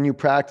 When I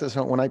practice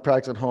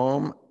at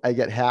home, I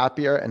get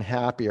happier and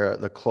happier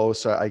the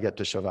closer I get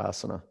to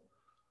Shavasana.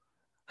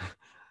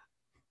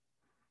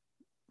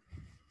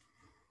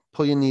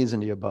 Pull your knees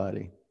into your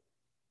body.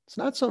 It's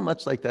not so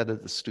much like that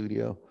at the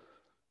studio.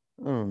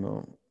 I don't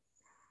know.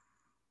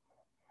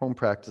 Home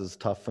practice is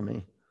tough for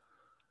me.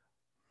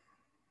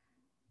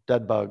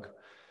 Dead bug.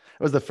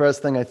 It was the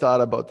first thing I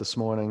thought about this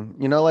morning.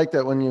 You know, like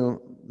that when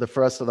the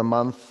first of the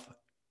month,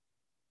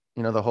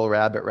 you know, the whole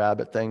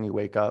rabbit thing, you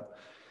wake up.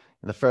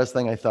 And the first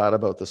thing I thought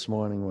about this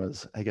morning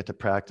was I get to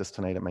practice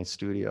tonight at my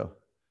studio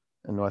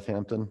in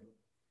Northampton.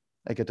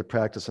 I get to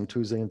practice on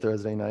Tuesday and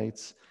Thursday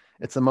nights.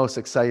 It's the most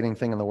exciting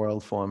thing in the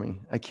world for me.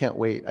 I can't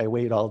wait. I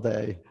wait all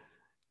day.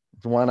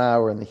 It's 1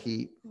 hour in the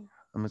heat.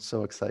 I'm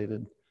so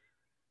excited.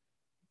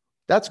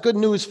 That's good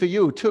news for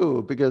you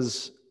too,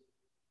 because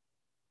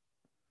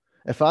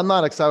if I'm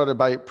not excited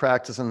about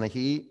practicing the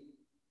heat,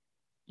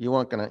 I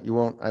won't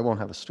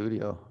have a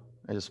studio.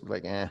 I just be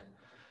like,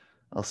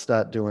 I'll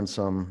start doing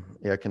some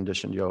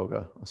air-conditioned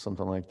yoga or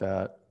something like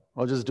that.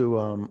 I'll just do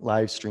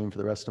live stream for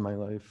the rest of my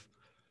life.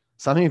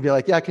 Some of you be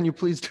like, yeah, can you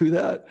please do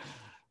that?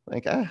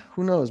 Like,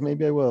 who knows?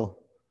 Maybe I will.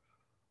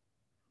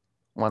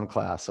 1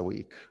 class a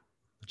week.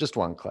 Just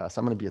 1 class.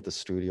 I'm going to be at the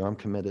studio. I'm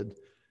committed.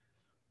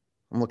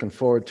 I'm looking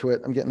forward to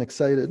it. I'm getting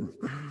excited.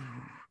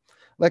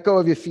 Let go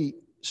of your feet.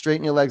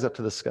 Straighten your legs up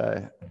to the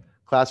sky.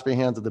 Clasp your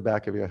hands at the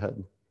back of your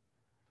head.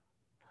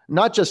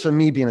 Not just for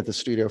me being at the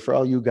studio, for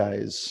all you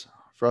guys,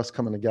 for us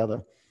coming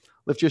together.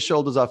 Lift your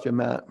shoulders off your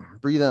mat.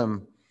 Breathe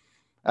in.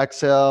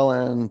 Exhale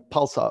and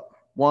pulse up.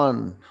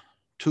 1,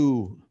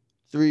 2,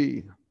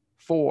 3,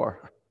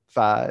 4,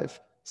 5,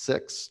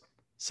 6,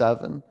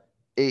 7,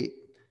 8,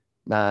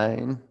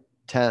 9,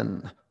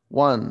 10.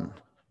 1,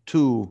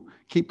 2.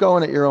 Keep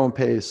going at your own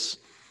pace.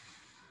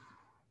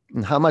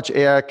 And how much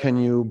air can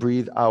you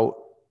breathe out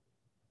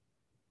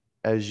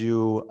as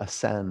you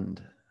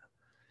ascend?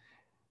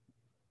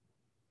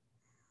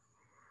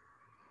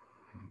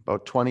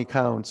 About 20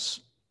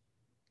 counts.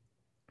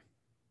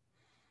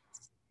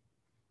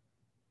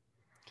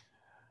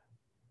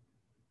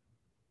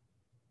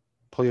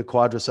 Pull your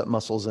quadricep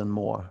muscles in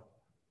more.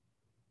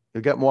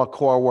 You'll get more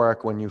core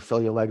work when you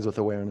fill your legs with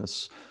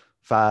awareness.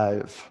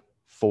 5,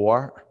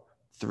 4,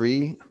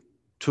 3,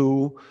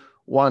 2,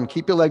 1.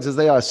 Keep your legs as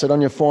they are. Sit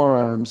on your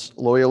forearms.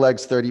 Lower your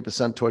legs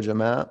 30% towards your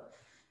mat.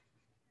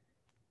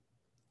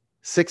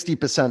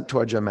 60%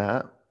 towards your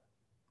mat.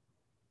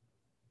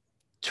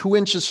 2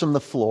 inches from the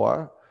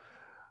floor.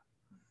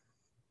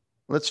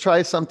 Let's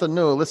try something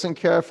new. Listen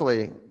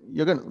carefully.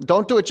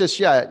 Don't do it just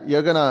yet.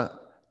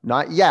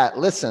 Not yet.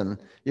 Listen.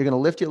 You're going to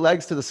lift your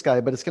legs to the sky,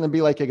 but it's going to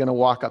be like you're going to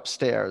walk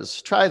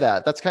upstairs. Try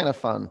that. That's kind of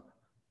fun.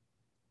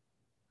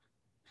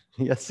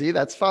 Yeah, see,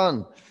 that's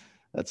fun.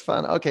 That's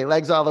fun. Okay,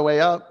 legs all the way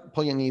up.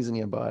 Pull your knees in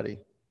your body.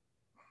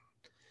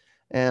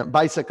 And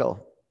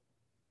bicycle.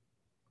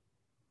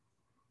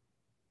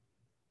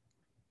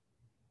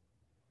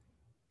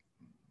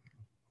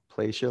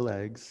 Place your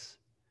legs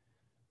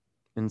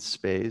in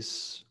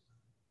space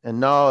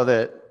and know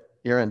that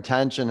your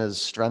intention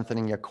is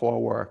strengthening your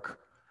core work.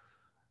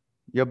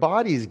 Your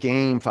body's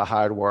game for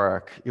hard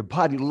work. Your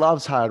body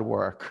loves hard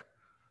work.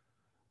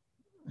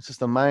 It's just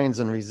the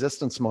mind's in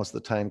resistance most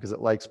of the time because it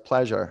likes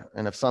pleasure.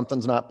 And if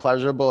something's not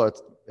pleasurable,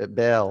 it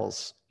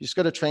bails. You just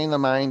got to train the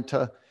mind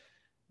to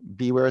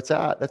be where it's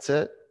at. That's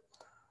it.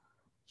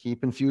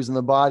 Keep infusing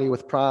the body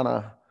with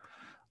prana.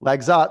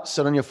 Legs up,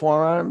 sit on your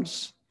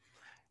forearms.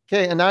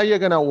 Okay, and now you're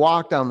going to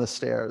walk down the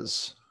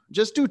stairs.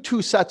 Just do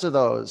 2 sets of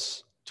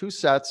those. 2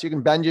 sets. You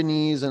can bend your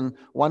knees and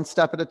 1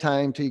 step at a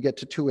time till you get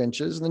to 2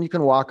 inches. And then you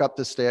can walk up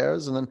the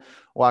stairs and then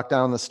walk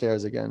down the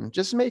stairs again.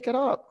 Just make it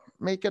up.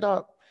 Make it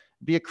up.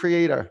 Be a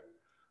creator.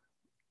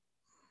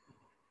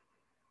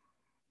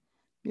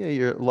 Yeah,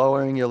 you're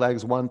lowering your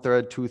legs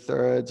 1/3,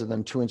 2/3, and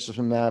then 2 inches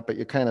from that, but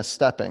you're kind of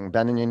stepping,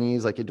 bending your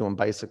knees like you're doing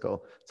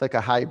bicycle. It's like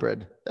a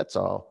hybrid. That's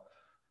all.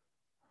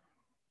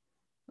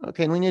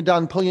 Okay, and when you're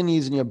done, pull your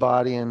knees in your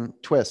body and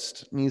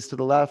twist. Knees to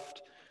the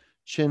left,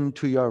 chin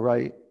to your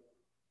right.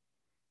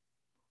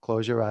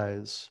 Close your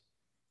eyes.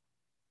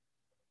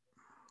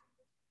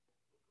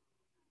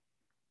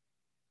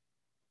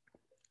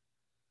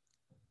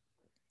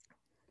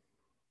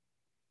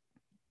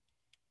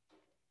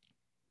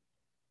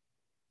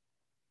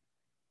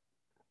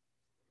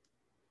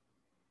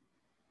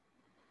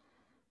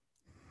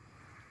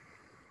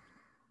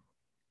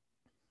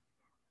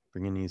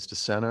 Bring your knees to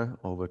center,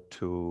 over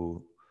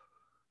to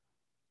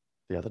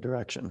the other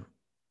direction.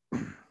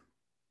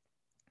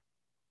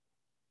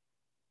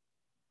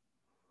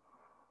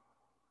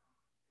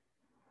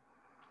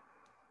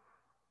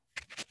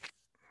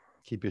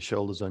 Keep your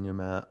shoulders on your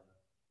mat.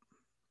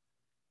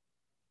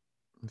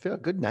 You feel a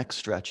good neck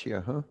stretch here,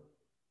 huh?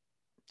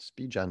 Just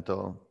be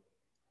gentle.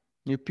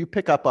 You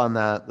pick up on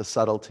that, the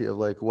subtlety of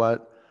like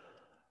what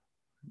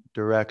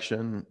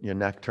direction your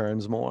neck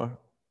turns more.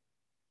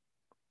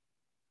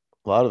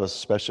 A lot of us,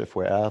 especially if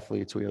we're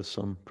athletes, we have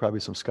probably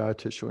some scar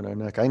tissue in our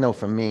neck. I know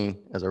for me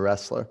as a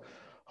wrestler,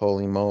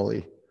 holy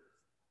moly.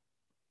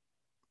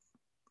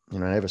 You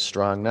know, I have a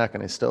strong neck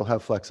and I still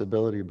have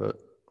flexibility, but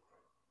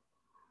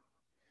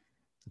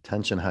the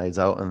tension hides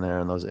out in there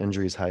and those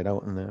injuries hide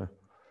out in there.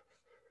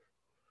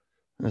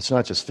 And it's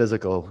not just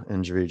physical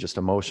injury, just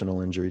emotional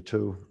injury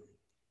too.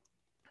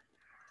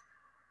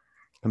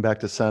 Come back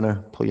to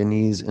center, pull your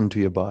knees into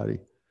your body.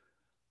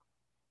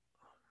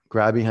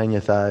 Grab behind your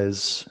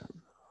thighs.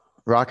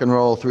 Rock and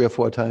roll 3 or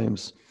 4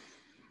 times.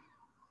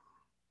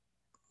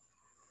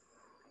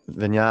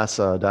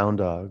 Vinyasa, down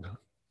dog.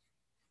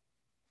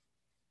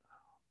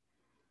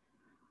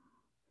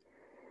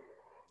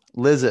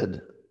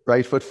 Lizard,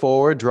 right foot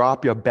forward,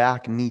 drop your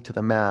back knee to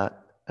the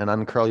mat and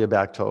uncurl your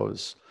back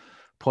toes.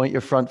 Point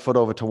your front foot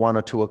over to 1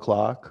 or 2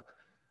 o'clock.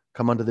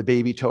 Come under the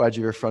baby toe edge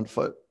of your front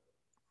foot.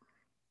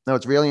 Now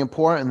it's really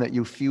important that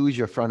you fuse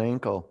your front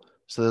ankle.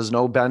 So there's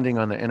no bending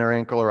on the inner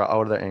ankle or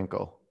outer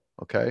ankle,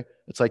 okay?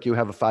 It's like you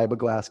have a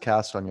fiberglass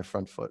cast on your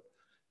front foot.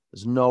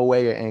 There's no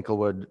way your ankle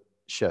would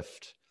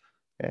shift,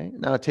 okay?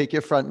 Now take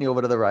your front knee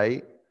over to the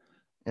right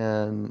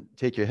and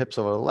take your hips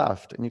over to the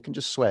left, and you can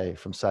just sway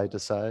from side to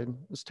side.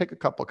 Let's take a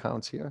couple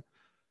counts here.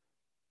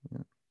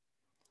 Yeah.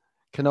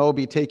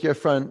 Kenobi, take your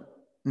front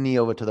knee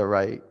over to the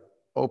right,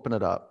 open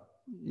it up.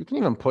 You can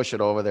even push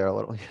it over there a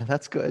little. Yeah,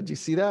 that's good. You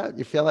see that?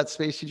 You feel that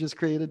space you just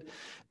created?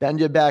 Bend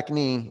your back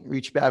knee,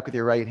 reach back with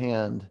your right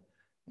hand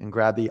and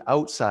grab the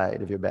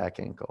outside of your back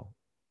ankle.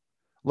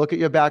 Look at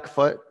your back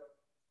foot,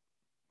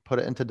 put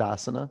it into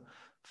Dasana.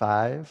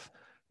 5,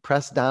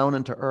 press down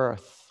into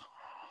earth,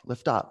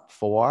 lift up.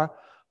 4,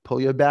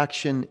 pull your back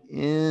shin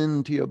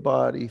into your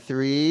body.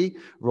 3,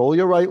 roll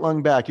your right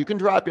lung back. You can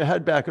drop your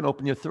head back and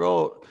open your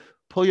throat.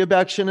 Pull your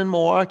back shin in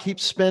more,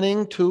 keep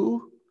spinning.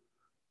 2,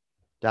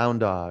 down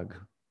dog.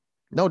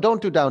 No,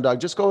 don't do down dog.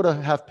 Just go to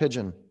half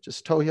pigeon.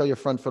 Just toe heel your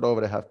front foot over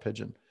to half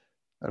pigeon.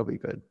 That'll be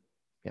good.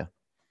 Yeah.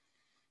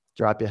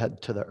 Drop your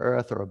head to the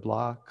earth or a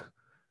block.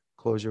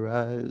 Close your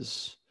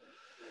eyes.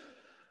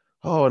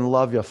 Oh, and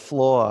love your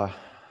floor.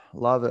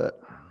 Love it.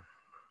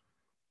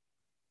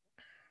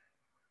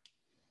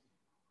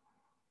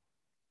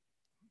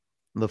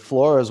 The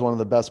floor is one of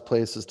the best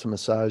places to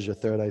massage your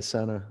third eye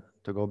center,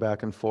 to go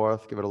back and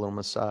forth, give it a little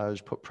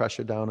massage, put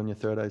pressure down on your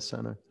third eye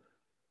center.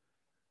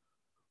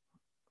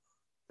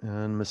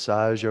 And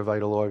massage your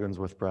vital organs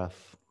with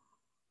breath.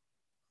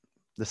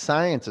 The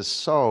science is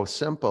so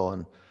simple.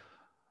 And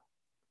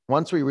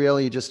once we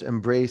really just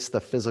embrace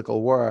the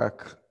physical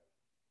work,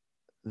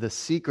 the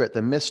secret,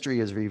 the mystery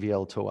is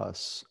revealed to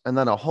us. And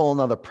then a whole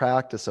nother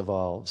practice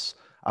evolves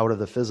out of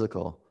the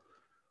physical.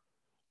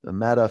 The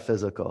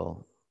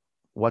metaphysical,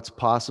 what's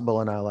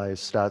possible in our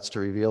lives starts to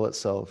reveal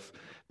itself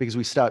because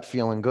we start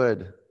feeling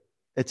good.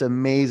 It's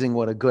amazing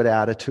what a good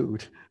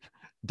attitude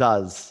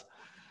does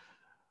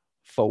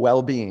for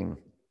well-being.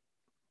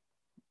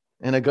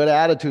 And a good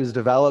attitude is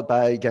developed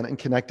by getting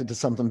connected to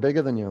something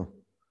bigger than you.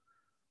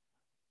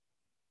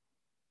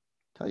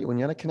 Tell you, when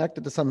you're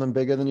connected to something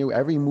bigger than you,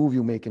 every move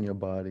you make in your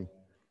body,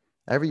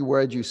 every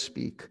word you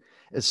speak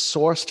is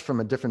sourced from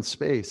a different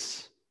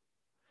space.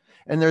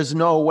 And there's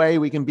no way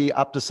we can be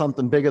up to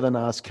something bigger than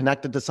us,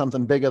 connected to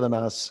something bigger than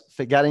us,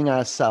 forgetting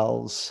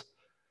ourselves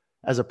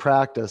as a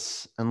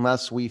practice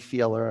unless we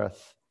feel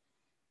earth.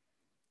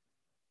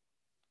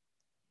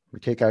 We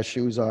take our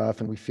shoes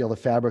off and we feel the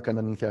fabric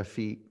underneath our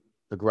feet,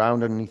 the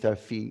ground underneath our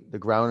feet, the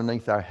ground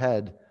underneath our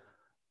head,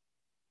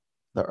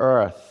 the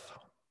earth.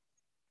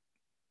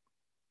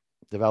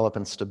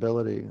 Developing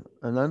stability,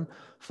 and then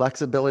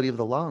flexibility of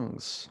the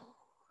lungs,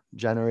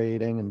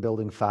 generating and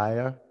building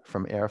fire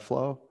from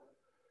airflow.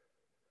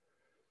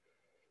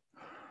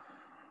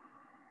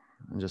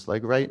 And just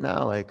like right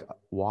now, like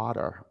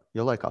water,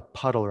 you're like a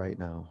puddle right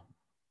now.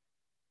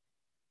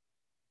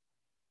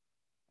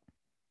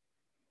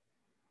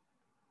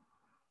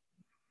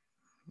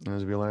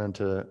 As we learn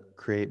to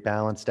create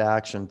balanced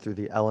action through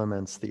the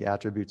elements, the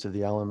attributes of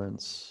the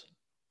elements,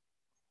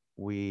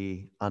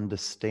 we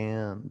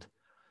understand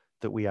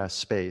that we are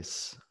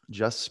space,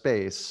 just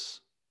space,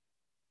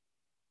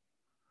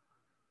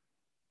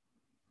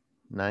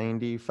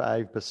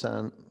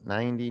 95%,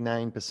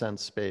 99%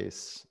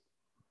 space.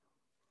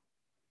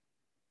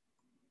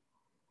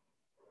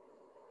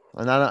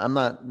 And I'm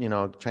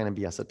not, trying to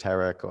be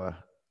esoteric or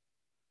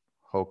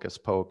hocus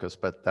pocus,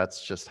 but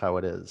that's just how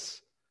it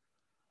is.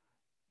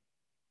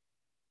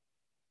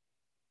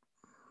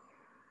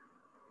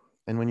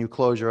 And when you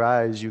close your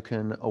eyes, you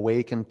can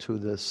awaken to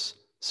this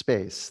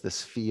space,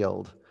 this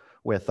field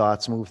where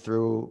thoughts move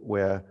through,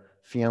 where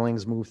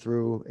feelings move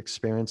through,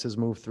 experiences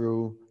move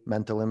through,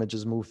 mental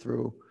images move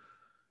through.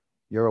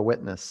 You're a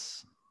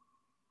witness.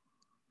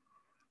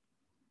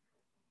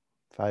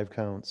 5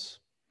 counts.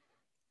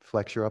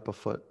 Flex your upper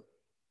foot.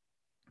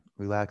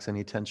 Relax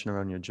any tension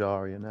around your jaw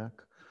or your neck.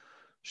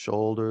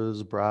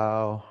 Shoulders,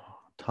 brow,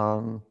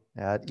 tongue,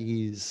 at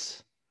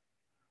ease.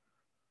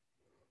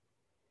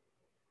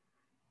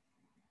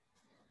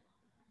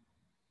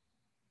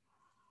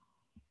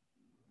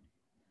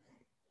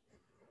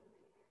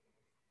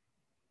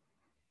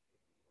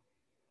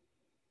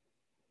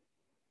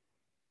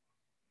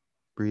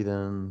 Breathe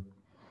in.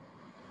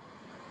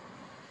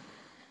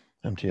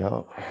 Empty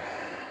out.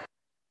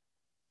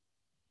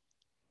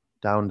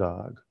 Down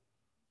dog.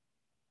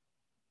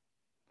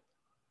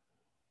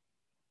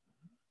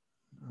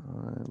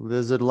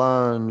 Lizard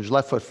lunge,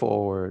 left foot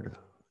forward.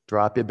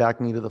 Drop your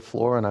back knee to the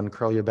floor and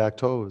uncurl your back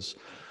toes.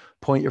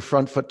 Point your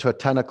front foot to a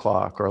 10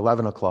 o'clock or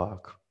 11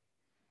 o'clock.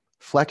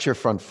 Flex your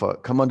front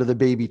foot. Come under the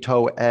baby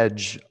toe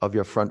edge of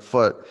your front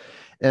foot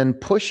and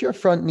push your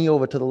front knee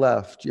over to the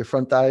left. Your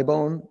front thigh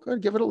bone, go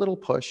ahead, give it a little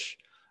push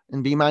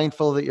and be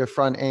mindful that your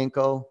front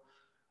ankle,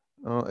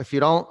 if you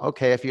don't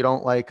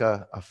like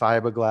a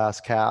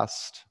fiberglass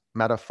cast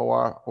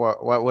metaphor,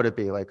 what would it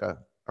be? Like a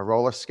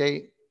roller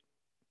skate?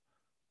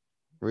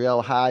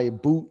 Real high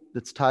boot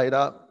that's tied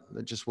up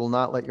that just will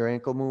not let your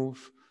ankle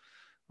move.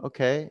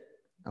 Okay,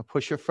 now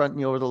push your front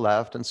knee over the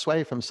left and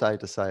sway from side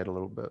to side a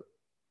little bit.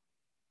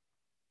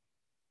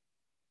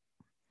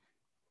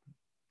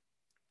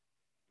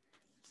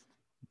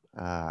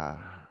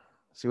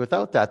 See,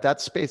 without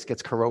that space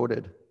gets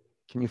corroded.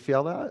 Can you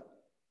feel that?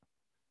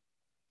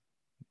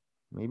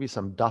 Maybe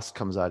some dust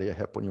comes out of your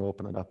hip when you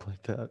open it up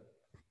like that.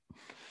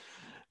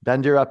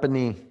 Bend your upper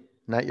knee,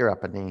 not your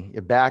upper knee,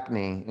 your back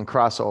knee, and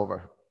cross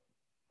over.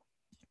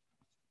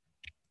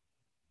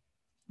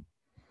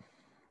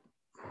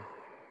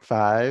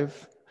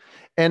 5.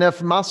 And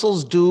if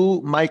muscles do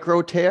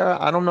micro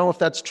tear, I don't know if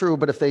that's true,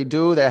 but if they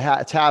do,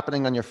 it's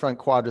happening on your front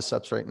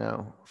quadriceps right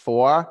now.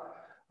 4,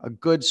 a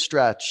good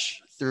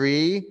stretch.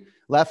 3,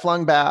 left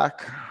lung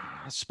back.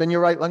 Spin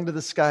your right lung to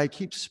the sky.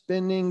 Keep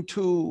spinning.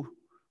 2.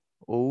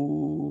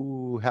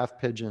 Oh, half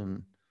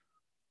pigeon.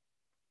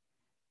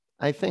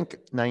 I think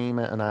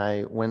Naima and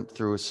I went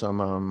through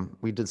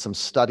we did some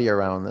study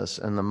around this,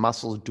 and the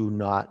muscles do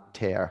not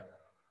tear.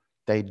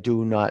 They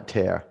do not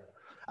tear.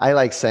 I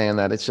like saying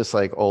that. It's just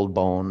like old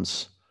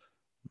bones,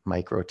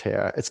 micro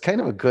tear. It's kind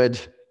of a good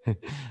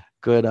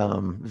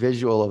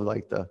visual of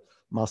like the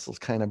muscles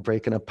kind of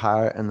breaking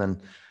apart, and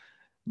then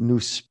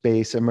new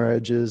space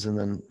emerges, and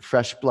then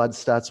fresh blood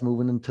starts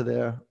moving into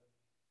there.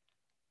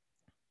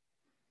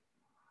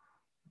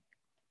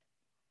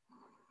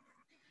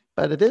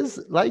 But it is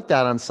like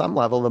that on some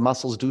level. The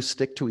muscles do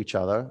stick to each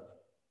other,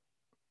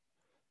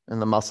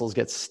 and the muscles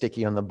get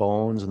sticky on the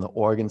bones, and the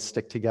organs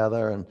stick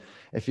together. And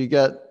if you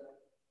get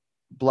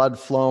blood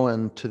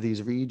flowing to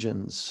these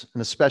regions,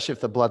 and especially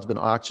if the blood's been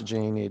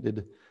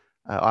oxygenated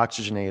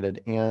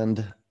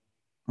and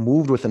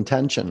moved with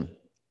intention,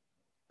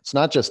 it's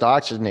not just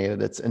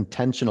oxygenated, it's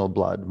intentional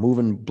blood,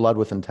 moving blood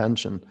with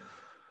intention.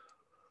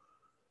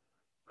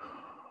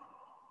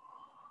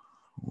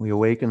 We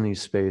awaken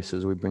these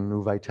spaces. We bring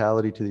new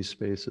vitality to these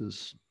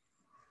spaces.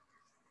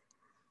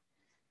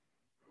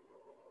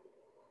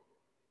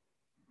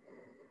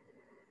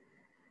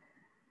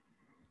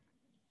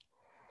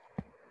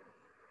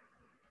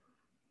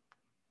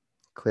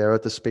 Clear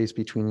out the space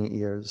between your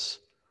ears.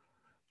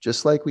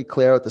 Just like we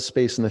clear out the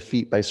space in the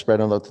feet by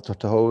spreading out the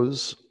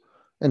toes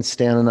and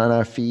standing on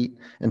our feet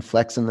and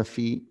flexing the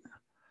feet,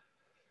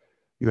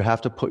 you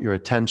have to put your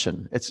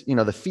attention. It's,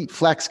 the feet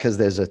flex because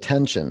there's a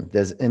tension.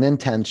 There's an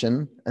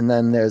intention, and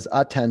then there's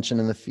a tension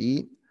in the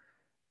feet,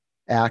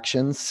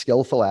 action,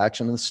 skillful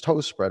action, and the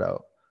toes spread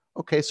out.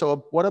 Okay,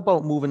 so what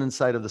about moving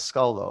inside of the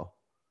skull, though?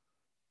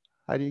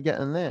 How do you get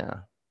in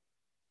there?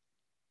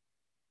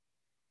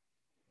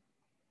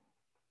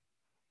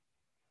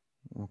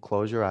 Well,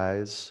 close your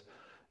eyes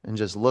and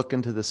just look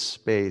into the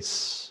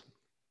space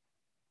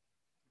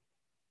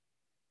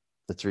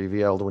that's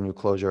revealed when you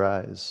close your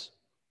eyes.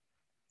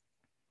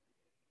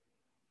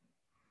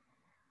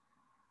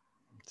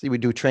 See, we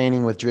do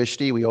training with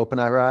drishti. We open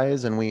our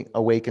eyes and we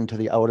awaken to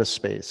the outer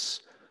space,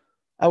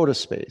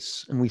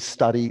 and we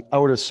study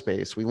outer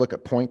space. We look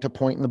at point to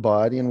point in the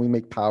body and we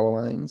make power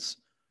lines.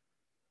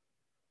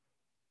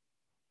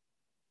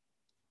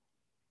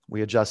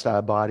 We adjust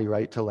our body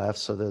right to left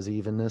so there's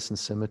evenness and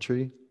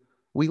symmetry.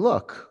 We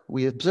look,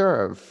 we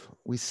observe,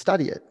 we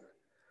study it.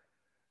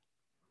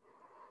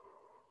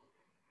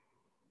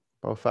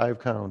 About 5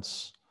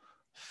 counts.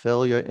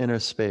 Fill your inner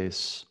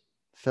space.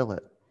 Fill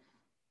it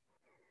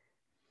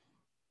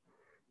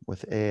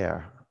with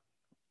air.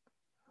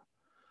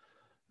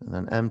 And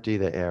then empty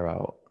the air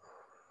out.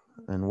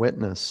 And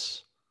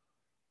witness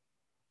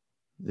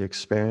the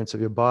experience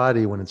of your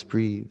body when it's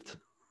breathed.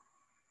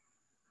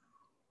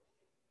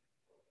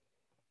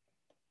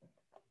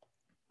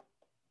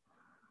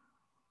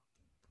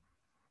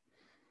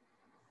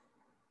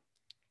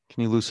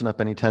 Can you loosen up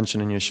any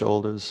tension in your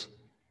shoulders?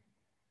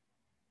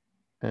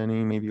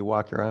 Maybe you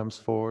walk your arms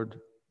forward.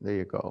 There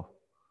you go.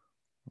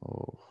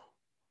 Oh.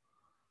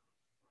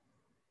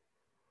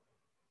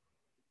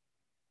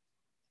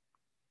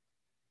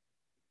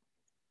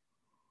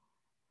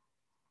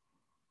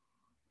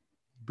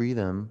 Breathe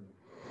in.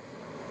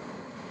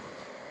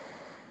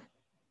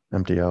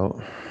 Empty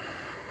out.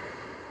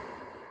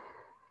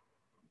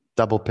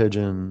 Double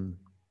pigeon.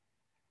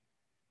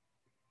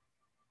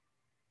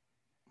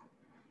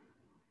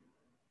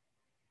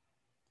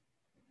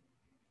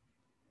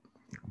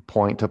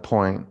 Point to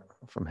point,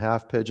 from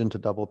half pigeon to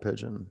double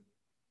pigeon.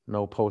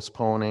 No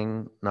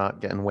postponing,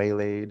 not getting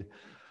waylaid.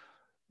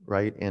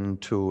 Right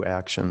into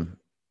action.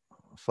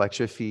 Flex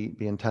your feet,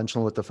 be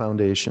intentional with the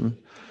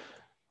foundation.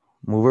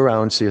 Move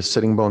around so your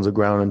sitting bones are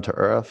grounded to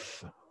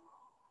earth.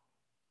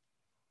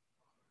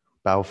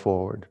 Bow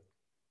forward.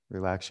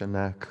 Relax your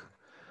neck.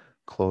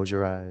 Close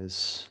your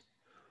eyes.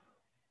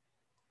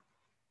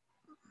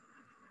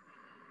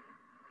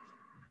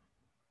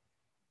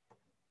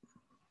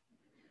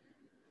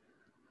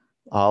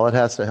 All that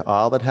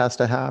has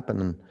to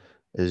happen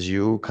is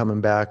you coming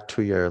back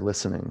to your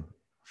listening.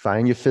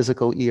 Find your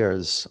physical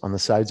ears on the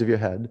sides of your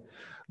head.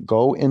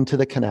 Go into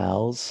the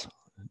canals.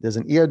 There's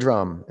an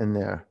eardrum in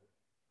there.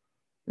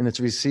 And it's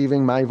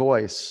receiving my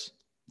voice,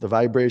 the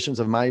vibrations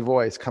of my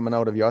voice coming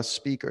out of your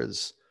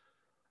speakers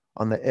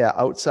on the air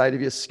outside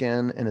of your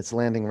skin, and it's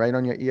landing right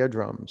on your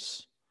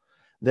eardrums.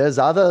 There's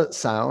other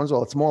sounds,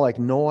 well, it's more like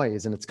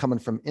noise, and it's coming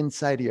from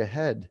inside of your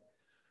head.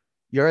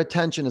 Your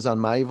attention is on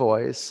my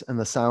voice and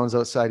the sounds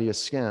outside of your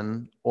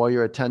skin, or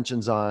your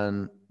attention's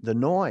on the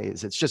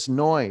noise. It's just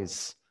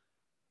noise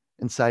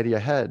inside of your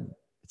head.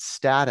 It's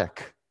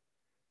static.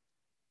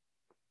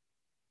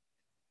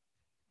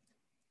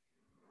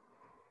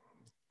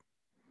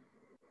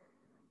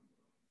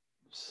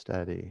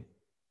 Steady.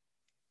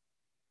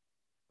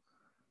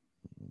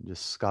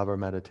 Discover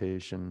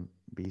meditation.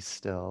 Be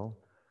still.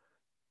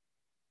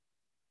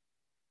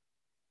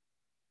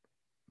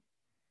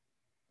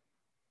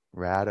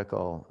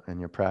 Radical in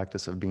your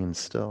practice of being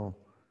still.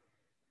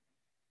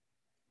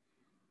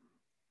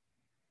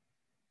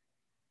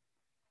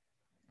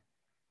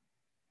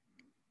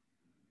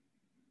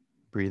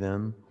 Breathe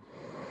in.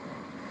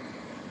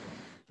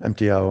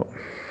 Empty out.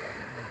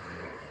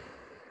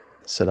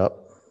 Sit up.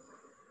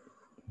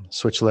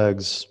 Switch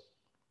legs.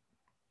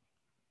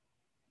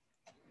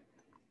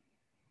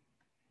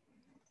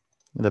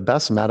 The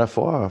best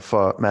metaphor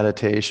for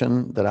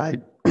meditation that I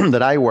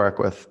that I work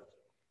with,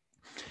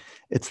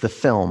 it's the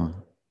film.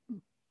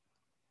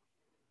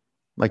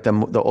 Like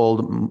the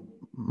old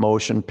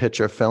motion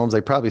picture films,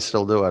 they probably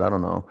still do it, I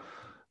don't know.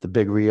 The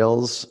big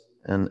reels,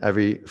 and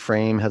every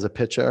frame has a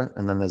picture,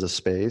 and then there's a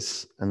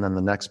space, and then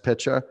the next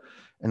picture.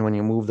 And when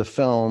you move the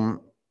film,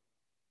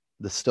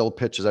 the still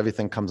pictures,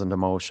 everything comes into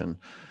motion.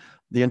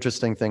 The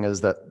interesting thing is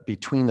that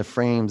between the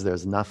frames,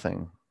 there's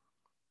nothing.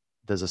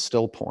 There's a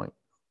still point.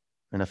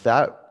 And if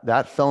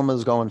that film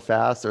is going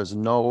fast, there's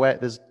no way,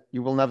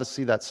 you will never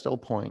see that still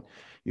point.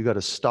 You got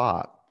to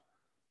stop.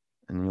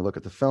 And you look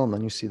at the film,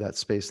 then you see that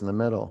space in the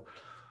middle.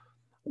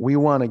 We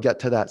want to get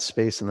to that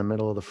space in the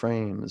middle of the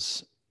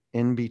frames,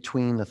 in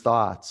between the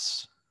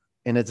thoughts.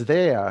 And it's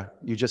there.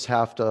 You just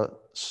have to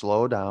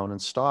slow down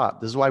and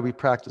stop. This is why we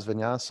practice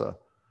vinyasa.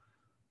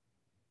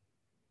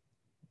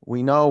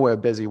 We know we're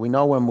busy. We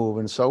know we're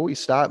moving. So we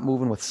start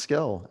moving with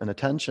skill and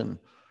attention.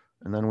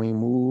 And then we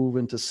move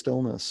into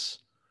stillness.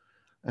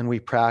 And we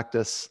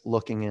practice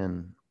looking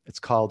in. It's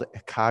called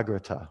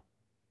ekagrata.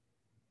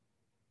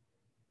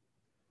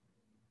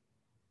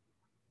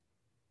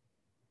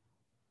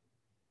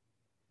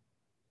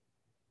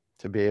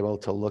 To be able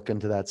to look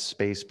into that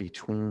space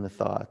between the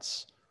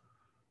thoughts.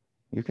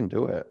 You can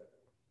do it.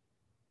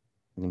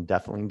 You can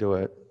definitely do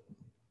it.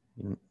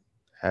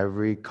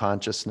 Every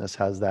consciousness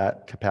has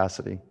that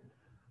capacity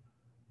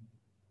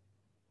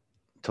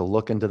to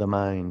look into the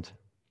mind,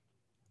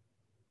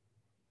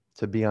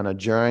 to be on a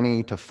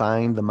journey to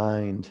find the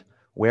mind.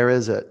 Where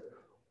is it?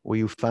 Will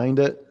you find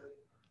it?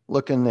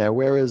 Look in there.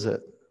 Where is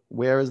it?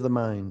 Where is the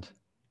mind?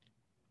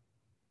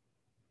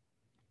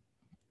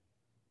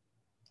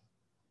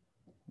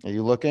 Are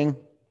you looking?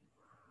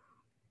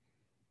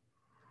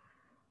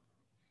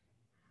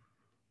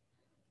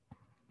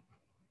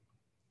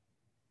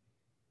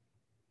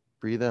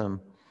 Breathe in.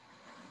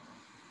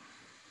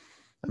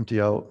 Empty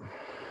out.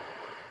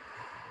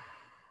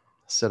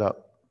 Sit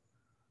up.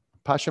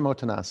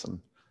 Paschimottanasana.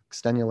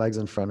 Extend your legs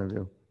in front of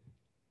you.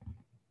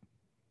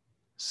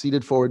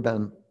 Seated forward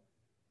bend.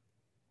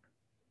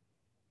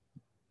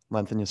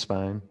 Lengthen your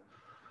spine.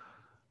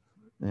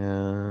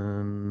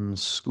 And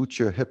scoot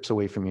your hips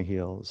away from your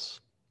heels.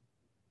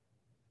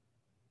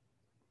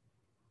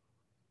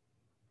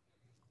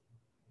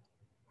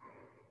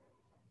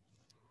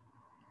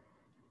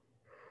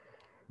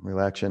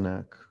 Relax your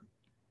neck.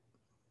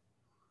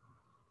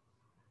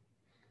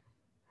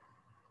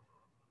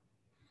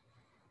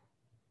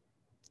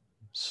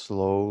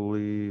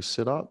 Slowly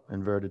sit up,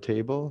 inverted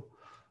table.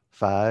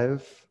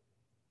 5,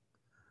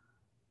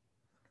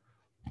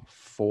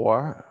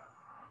 4,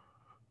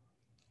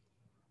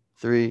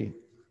 3.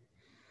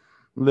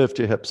 Lift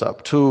your hips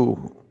up.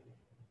 2.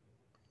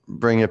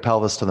 Bring your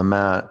pelvis to the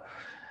mat.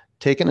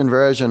 Take an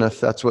inversion if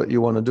that's what you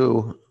want to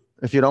do.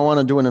 If you don't want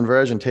to do an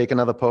inversion, take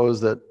another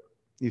pose that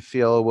you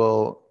feel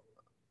will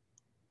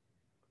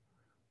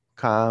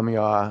calm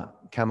your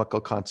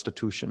chemical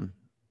constitution.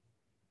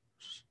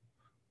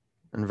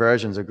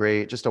 Inversions are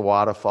great. Just a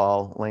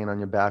waterfall, laying on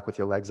your back with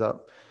your legs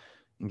up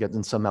and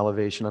getting some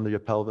elevation under your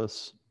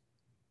pelvis,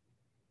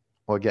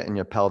 or getting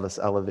your pelvis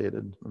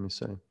elevated, let me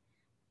say.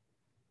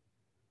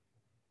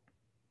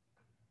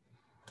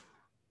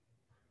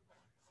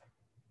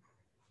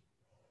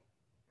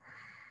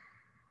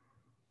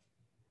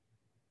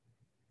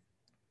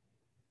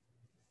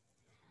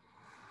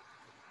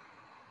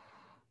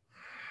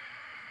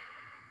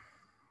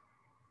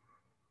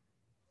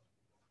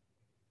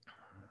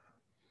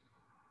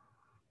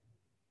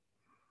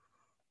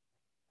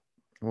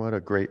 What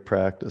a great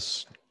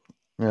practice.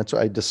 And that's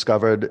what I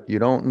discovered. You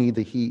don't need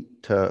the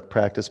heat to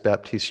practice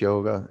Baptiste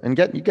yoga. And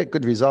you get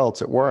good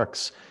results. It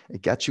works.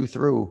 It gets you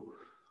through.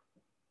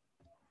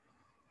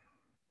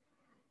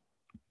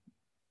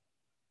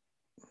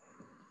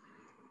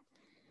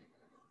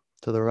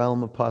 To the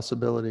realm of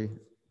possibility.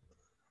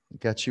 It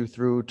gets you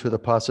through to the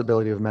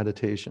possibility of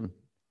meditation,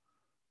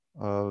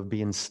 of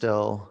being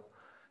still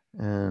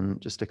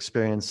and just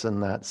experiencing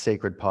that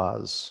sacred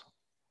pause.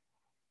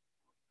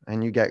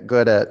 And you get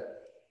good at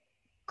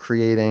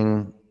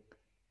creating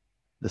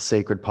the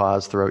sacred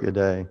pause throughout your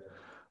day,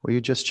 where you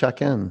just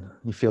check in.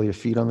 You feel your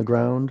feet on the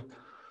ground.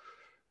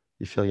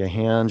 You feel your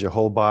hands, your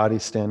whole body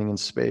standing in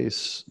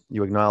space.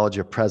 You acknowledge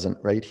you're present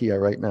right here,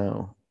 right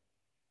now.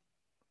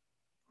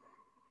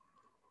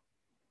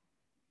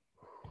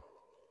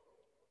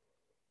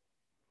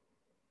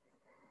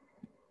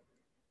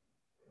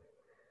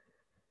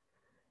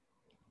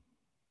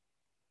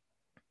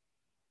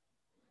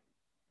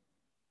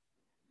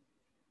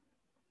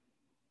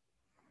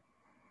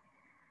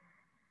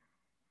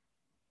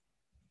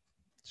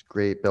 It's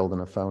great building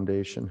a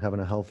foundation, having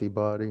a healthy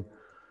body,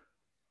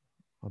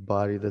 a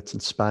body that's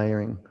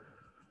inspiring,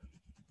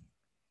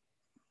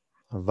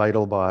 a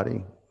vital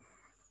body.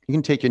 You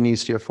can take your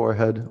knees to your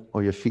forehead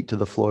or your feet to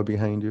the floor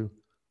behind you.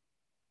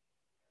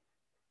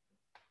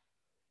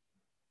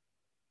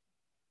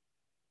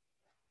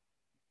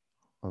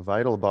 A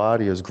vital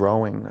body is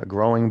growing, a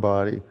growing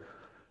body.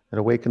 It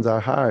awakens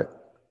our heart.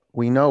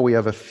 We know we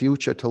have a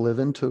future to live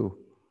into.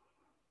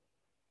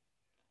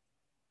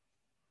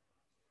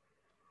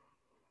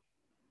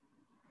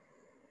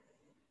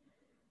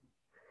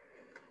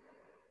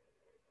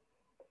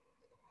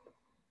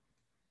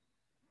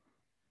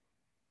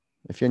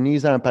 If your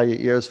knees aren't by your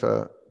ears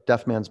for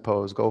deaf man's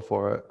pose, go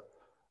for it.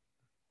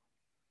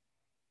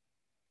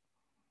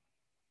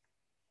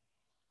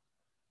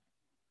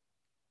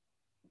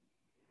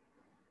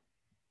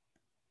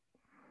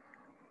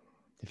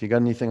 If you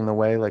got anything in the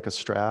way, like a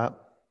strap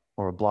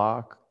or a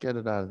block, get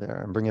it out of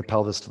there and bring your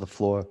pelvis to the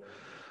floor.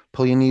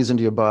 Pull your knees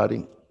into your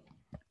body.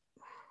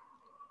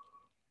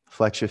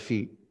 Flex your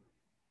feet.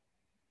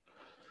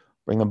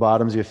 Bring the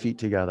bottoms of your feet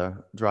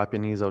together. Drop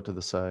your knees out to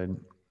the side.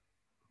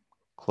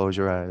 Close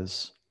your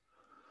eyes.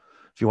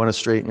 If you want to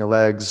straighten your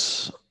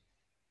legs,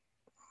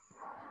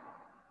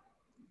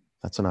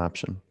 that's an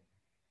option.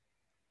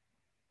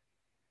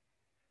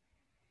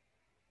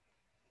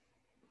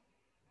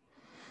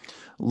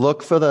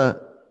 Look for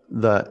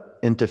the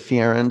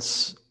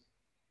interference,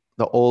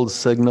 the old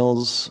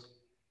signals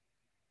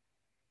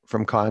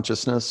from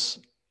consciousness,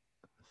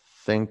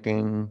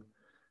 thinking,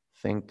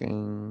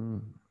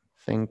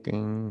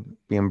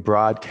 being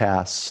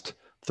broadcast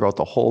throughout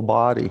the whole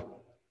body,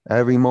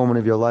 every moment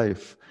of your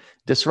life.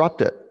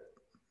 Disrupt it.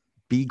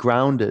 Be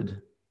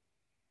grounded.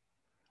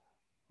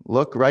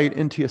 Look right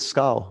into your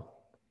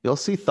skull. You'll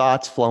see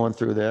thoughts flowing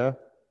through there.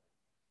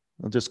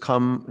 They'll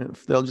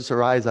just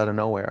arise out of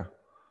nowhere.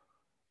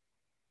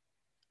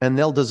 And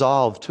they'll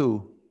dissolve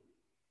too.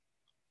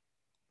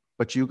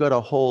 But you got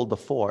to hold the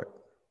fort.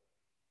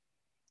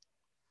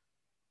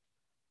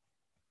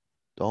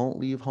 Don't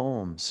leave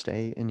home.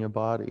 Stay in your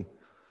body.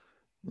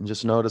 And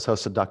just notice how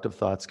seductive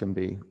thoughts can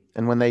be.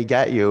 And when they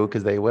get you,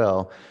 because they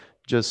will,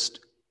 just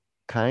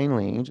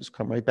kindly just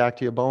come right back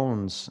to your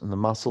bones and the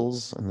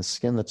muscles and the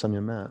skin that's on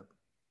your mat.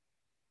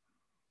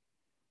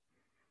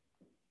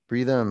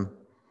 Breathe in.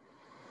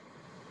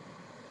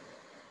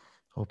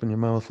 Open your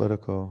mouth, let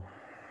it go.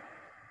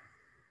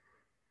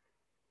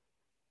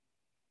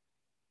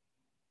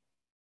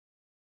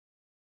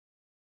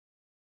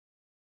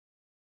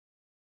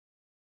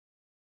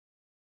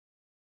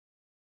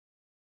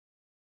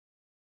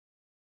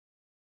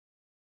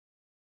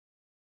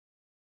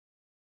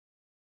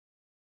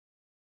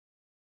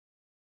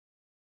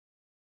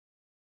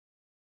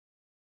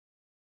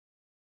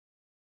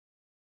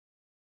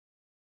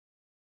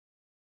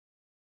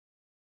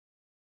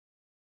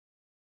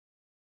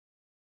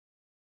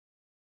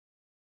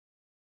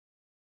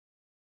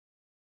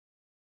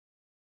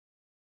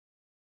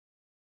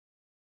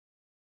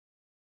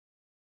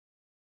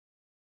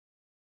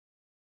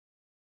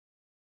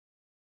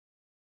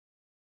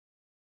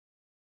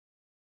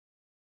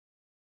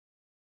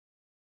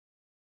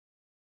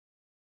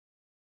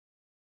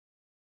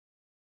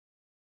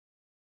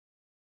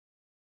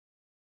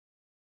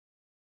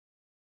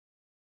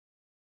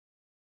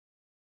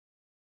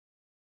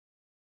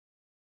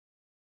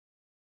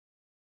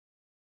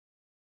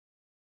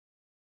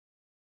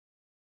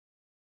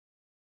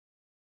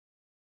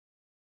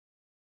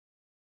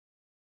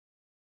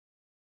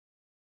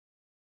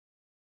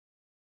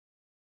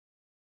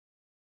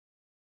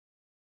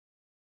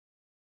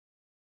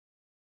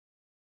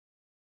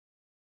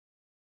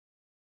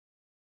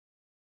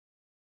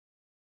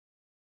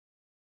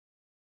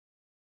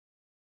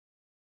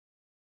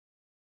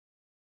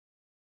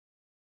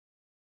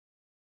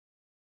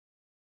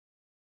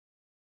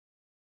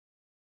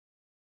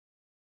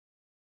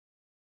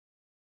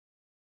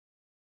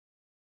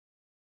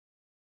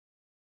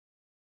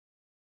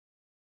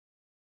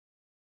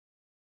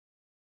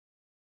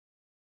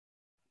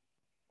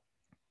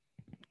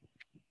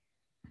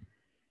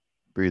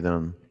 Breathe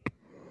in.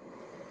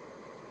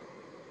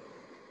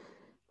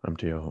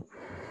 Empty out.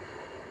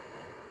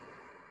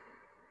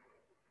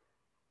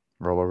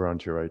 Roll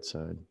around to your right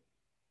side.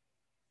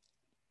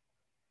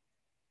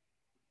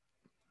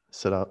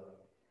 Sit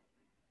up.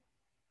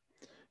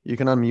 You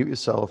can unmute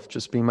yourself.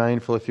 Just be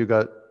mindful if you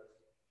got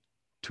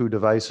two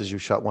devices, you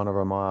shut one of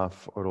them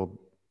off, or it'll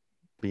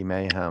be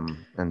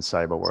mayhem in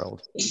cyber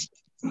world.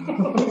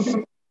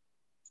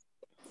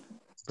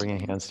 Bring your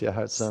hands to your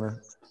heart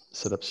center.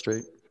 Sit up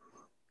straight.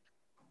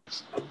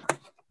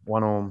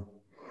 One Om.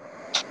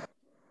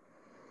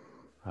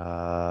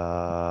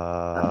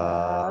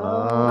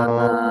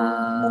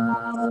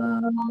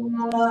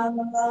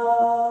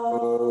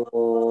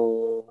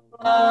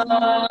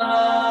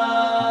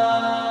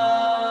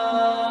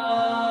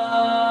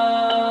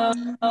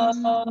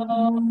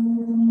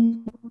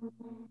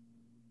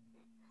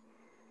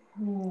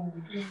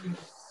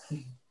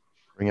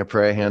 Bring your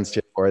prayer hands to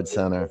your forehead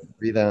center.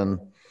 Breathe in.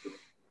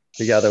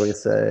 Together we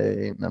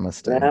say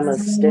namaste.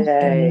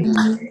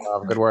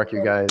 Namaste. Good work,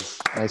 you guys.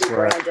 Nice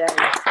work. Brandon.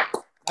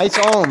 Nice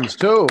ohms,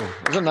 too.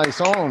 Those are nice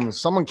ohms.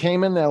 Someone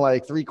came in there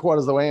like 3/4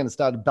 of the way and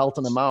started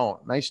belting them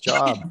out. Nice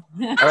job.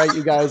 All right,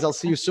 you guys. I'll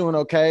see you soon,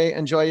 okay?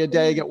 Enjoy your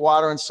day. Get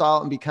water and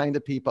salt and be kind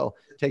to people.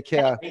 Take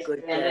care.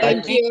 Good.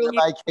 Thank you.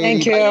 Bye,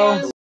 Katie.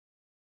 Thank you.